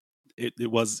 and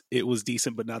it was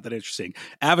decent, but not that interesting.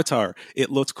 Avatar, it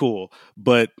looked cool,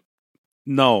 but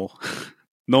no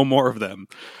more of them.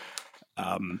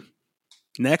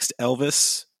 Next,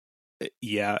 Elvis.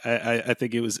 Yeah, I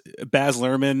think it was Baz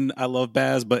Luhrmann. I love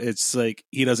Baz, but it's like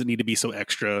he doesn't need to be so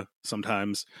extra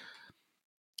sometimes.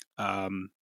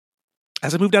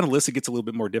 As I move down the list, it gets a little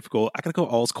bit more difficult. I gotta go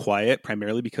All's Quiet,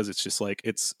 primarily because it's just like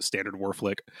it's standard war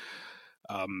flick.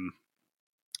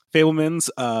 Fableman's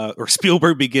or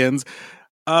Spielberg Begins.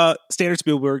 Standard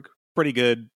Spielberg, pretty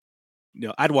good.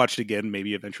 I'd watch it again,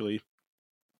 maybe eventually.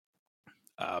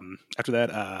 After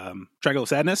that, Triangle of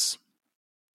Sadness.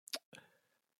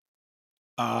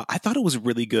 I thought it was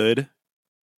really good.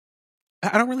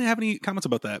 I don't really have any comments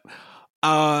about that.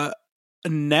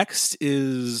 Next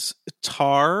is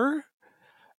Tar.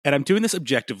 And I'm doing this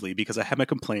objectively because I have my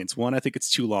complaints. One, I think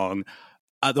it's too long.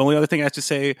 The only other thing I have to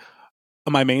say,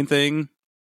 my main thing,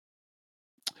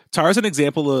 Tar is an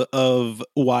example of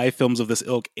why films of this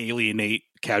ilk alienate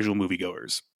casual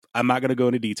moviegoers. I'm not going to go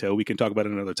into detail. We can talk about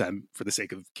it another time for the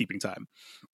sake of keeping time.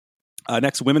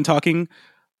 Next, Women Talking.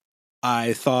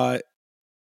 I thought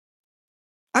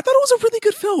it was a really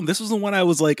good film. This was the one I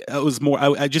was like, I was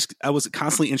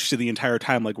constantly interested the entire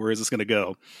time. Like, where is this going to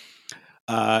go?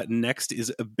 Next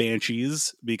is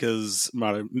Banshees, because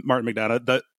Martin McDonagh,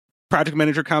 the project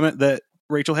manager comment that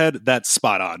Rachel had, that's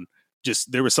spot on.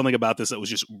 Just, there was something about this that was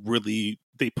just really,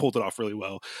 they pulled it off really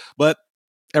well. But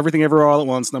Everything Ever All at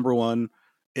Once, number one,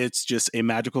 it's just a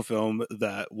magical film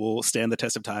that will stand the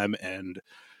test of time. And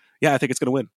yeah, I think it's going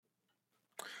to win.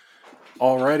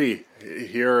 Alrighty,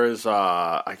 here is,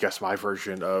 I guess, my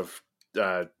version of,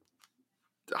 I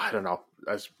don't know,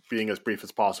 as being as brief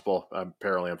as possible.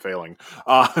 Apparently I'm failing.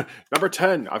 Number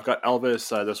 10, I've got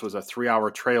Elvis. This was a 3-hour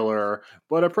trailer,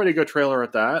 but a pretty good trailer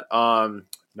at that.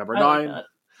 Number 9,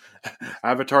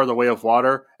 Avatar: The Way of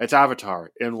Water. It's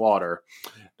Avatar in water.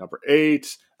 Number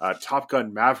 8, Top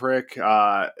Gun Maverick.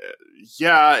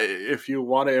 Yeah, if you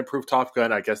want to improve Top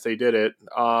Gun, I guess they did it.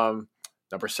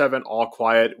 Number 7, All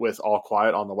Quiet, with All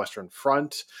Quiet on the Western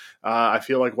Front. I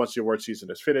feel like once the award season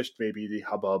is finished, maybe the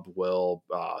hubbub will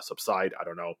subside. I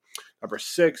don't know. Number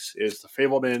 6 is The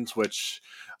Fabelmans, which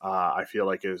I feel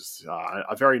like is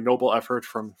a very noble effort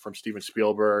from Steven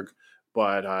Spielberg,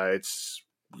 but it's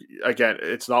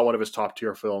not one of his top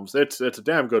tier films. It's a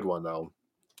damn good one though.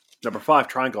 Number 5,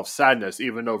 Triangle of Sadness,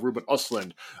 even though Ruben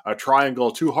Östlund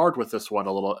triangle too hard with this one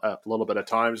a little bit at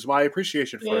times. My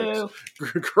appreciation for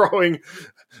it growing,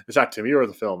 is that to me or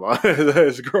the film?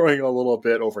 Is growing a little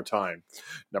bit over time.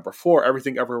 Number 4,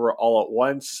 Everything Everywhere All at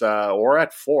Once, or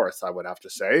at 4th, I would have to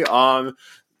say.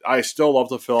 I still love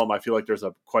the film. I feel like there's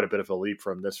quite a bit of a leap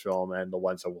from this film and the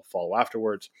ones that will follow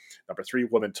afterwards. Number 3,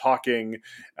 Women Talking,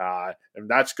 and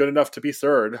that's good enough to be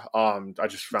third. I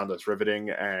just found this riveting,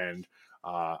 and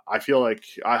I feel like,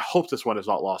 I hope this one is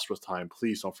not lost with time.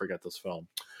 Please don't forget this film.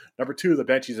 Number 2, The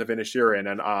Banshees of Inisherin,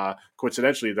 and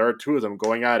coincidentally, there are 2 of them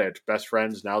going at it. Best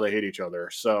friends, now they hate each other.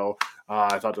 So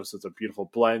I thought this was a beautiful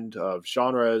blend of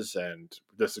genres, and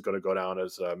this is going to go down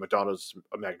as McDonagh's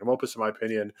magnum opus, in my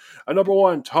opinion. And number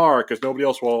 1, Tar, because nobody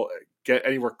else will get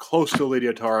anywhere close to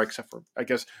Lydia Tar, except for, I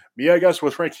guess, me,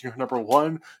 with ranking her number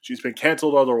 1. She's been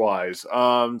canceled otherwise.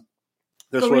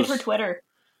 This read her Twitter.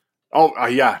 Oh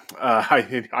yeah,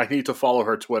 I need to follow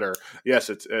her Twitter. Yes,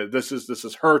 it's this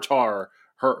is her Tar,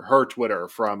 her Twitter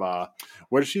from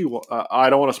where does she? I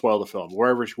don't want to spoil the film.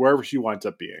 Wherever she winds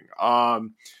up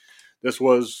being. This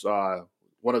was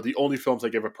one of the only films I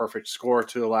gave a perfect score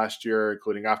to last year,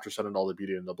 including After Sun and All the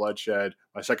Beauty and the Bloodshed.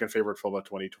 My second favorite film of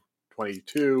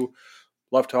 2022.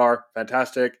 Love Tar,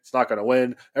 fantastic. It's not going to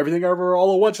win. Everything Ever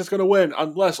All at Once is going to win,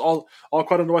 unless All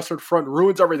Quiet on the Western Front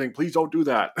ruins everything. Please don't do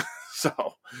that.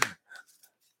 So.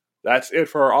 That's it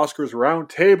for our Oscars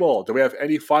Roundtable. Do we have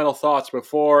any final thoughts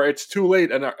before it's too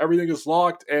late and everything is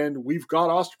locked and we've got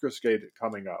Oscarsgate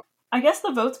coming up? I guess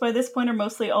the votes by this point are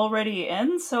mostly already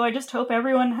in, so I just hope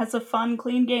everyone has a fun,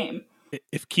 clean game.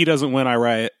 If Key doesn't win, I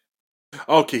riot.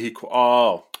 Okay.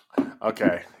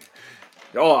 Okay.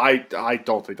 Oh, I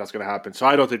don't think that's going to happen. So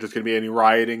I don't think there's going to be any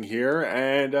rioting here,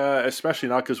 and especially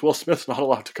not because Will Smith's not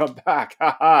allowed to come back.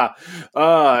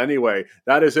 Anyway,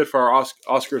 that is it for our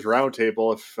Oscars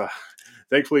Roundtable. If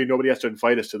thankfully nobody has to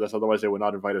invite us to this, otherwise they would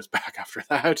not invite us back after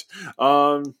that.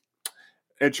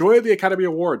 Enjoy the Academy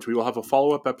Awards. We will have a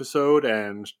follow-up episode,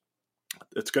 and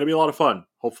it's going to be a lot of fun,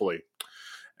 hopefully.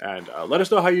 And let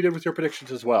us know how you did with your predictions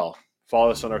as well.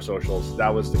 Follow us on our socials.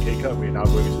 That was the K-Cut. We're now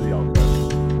going into the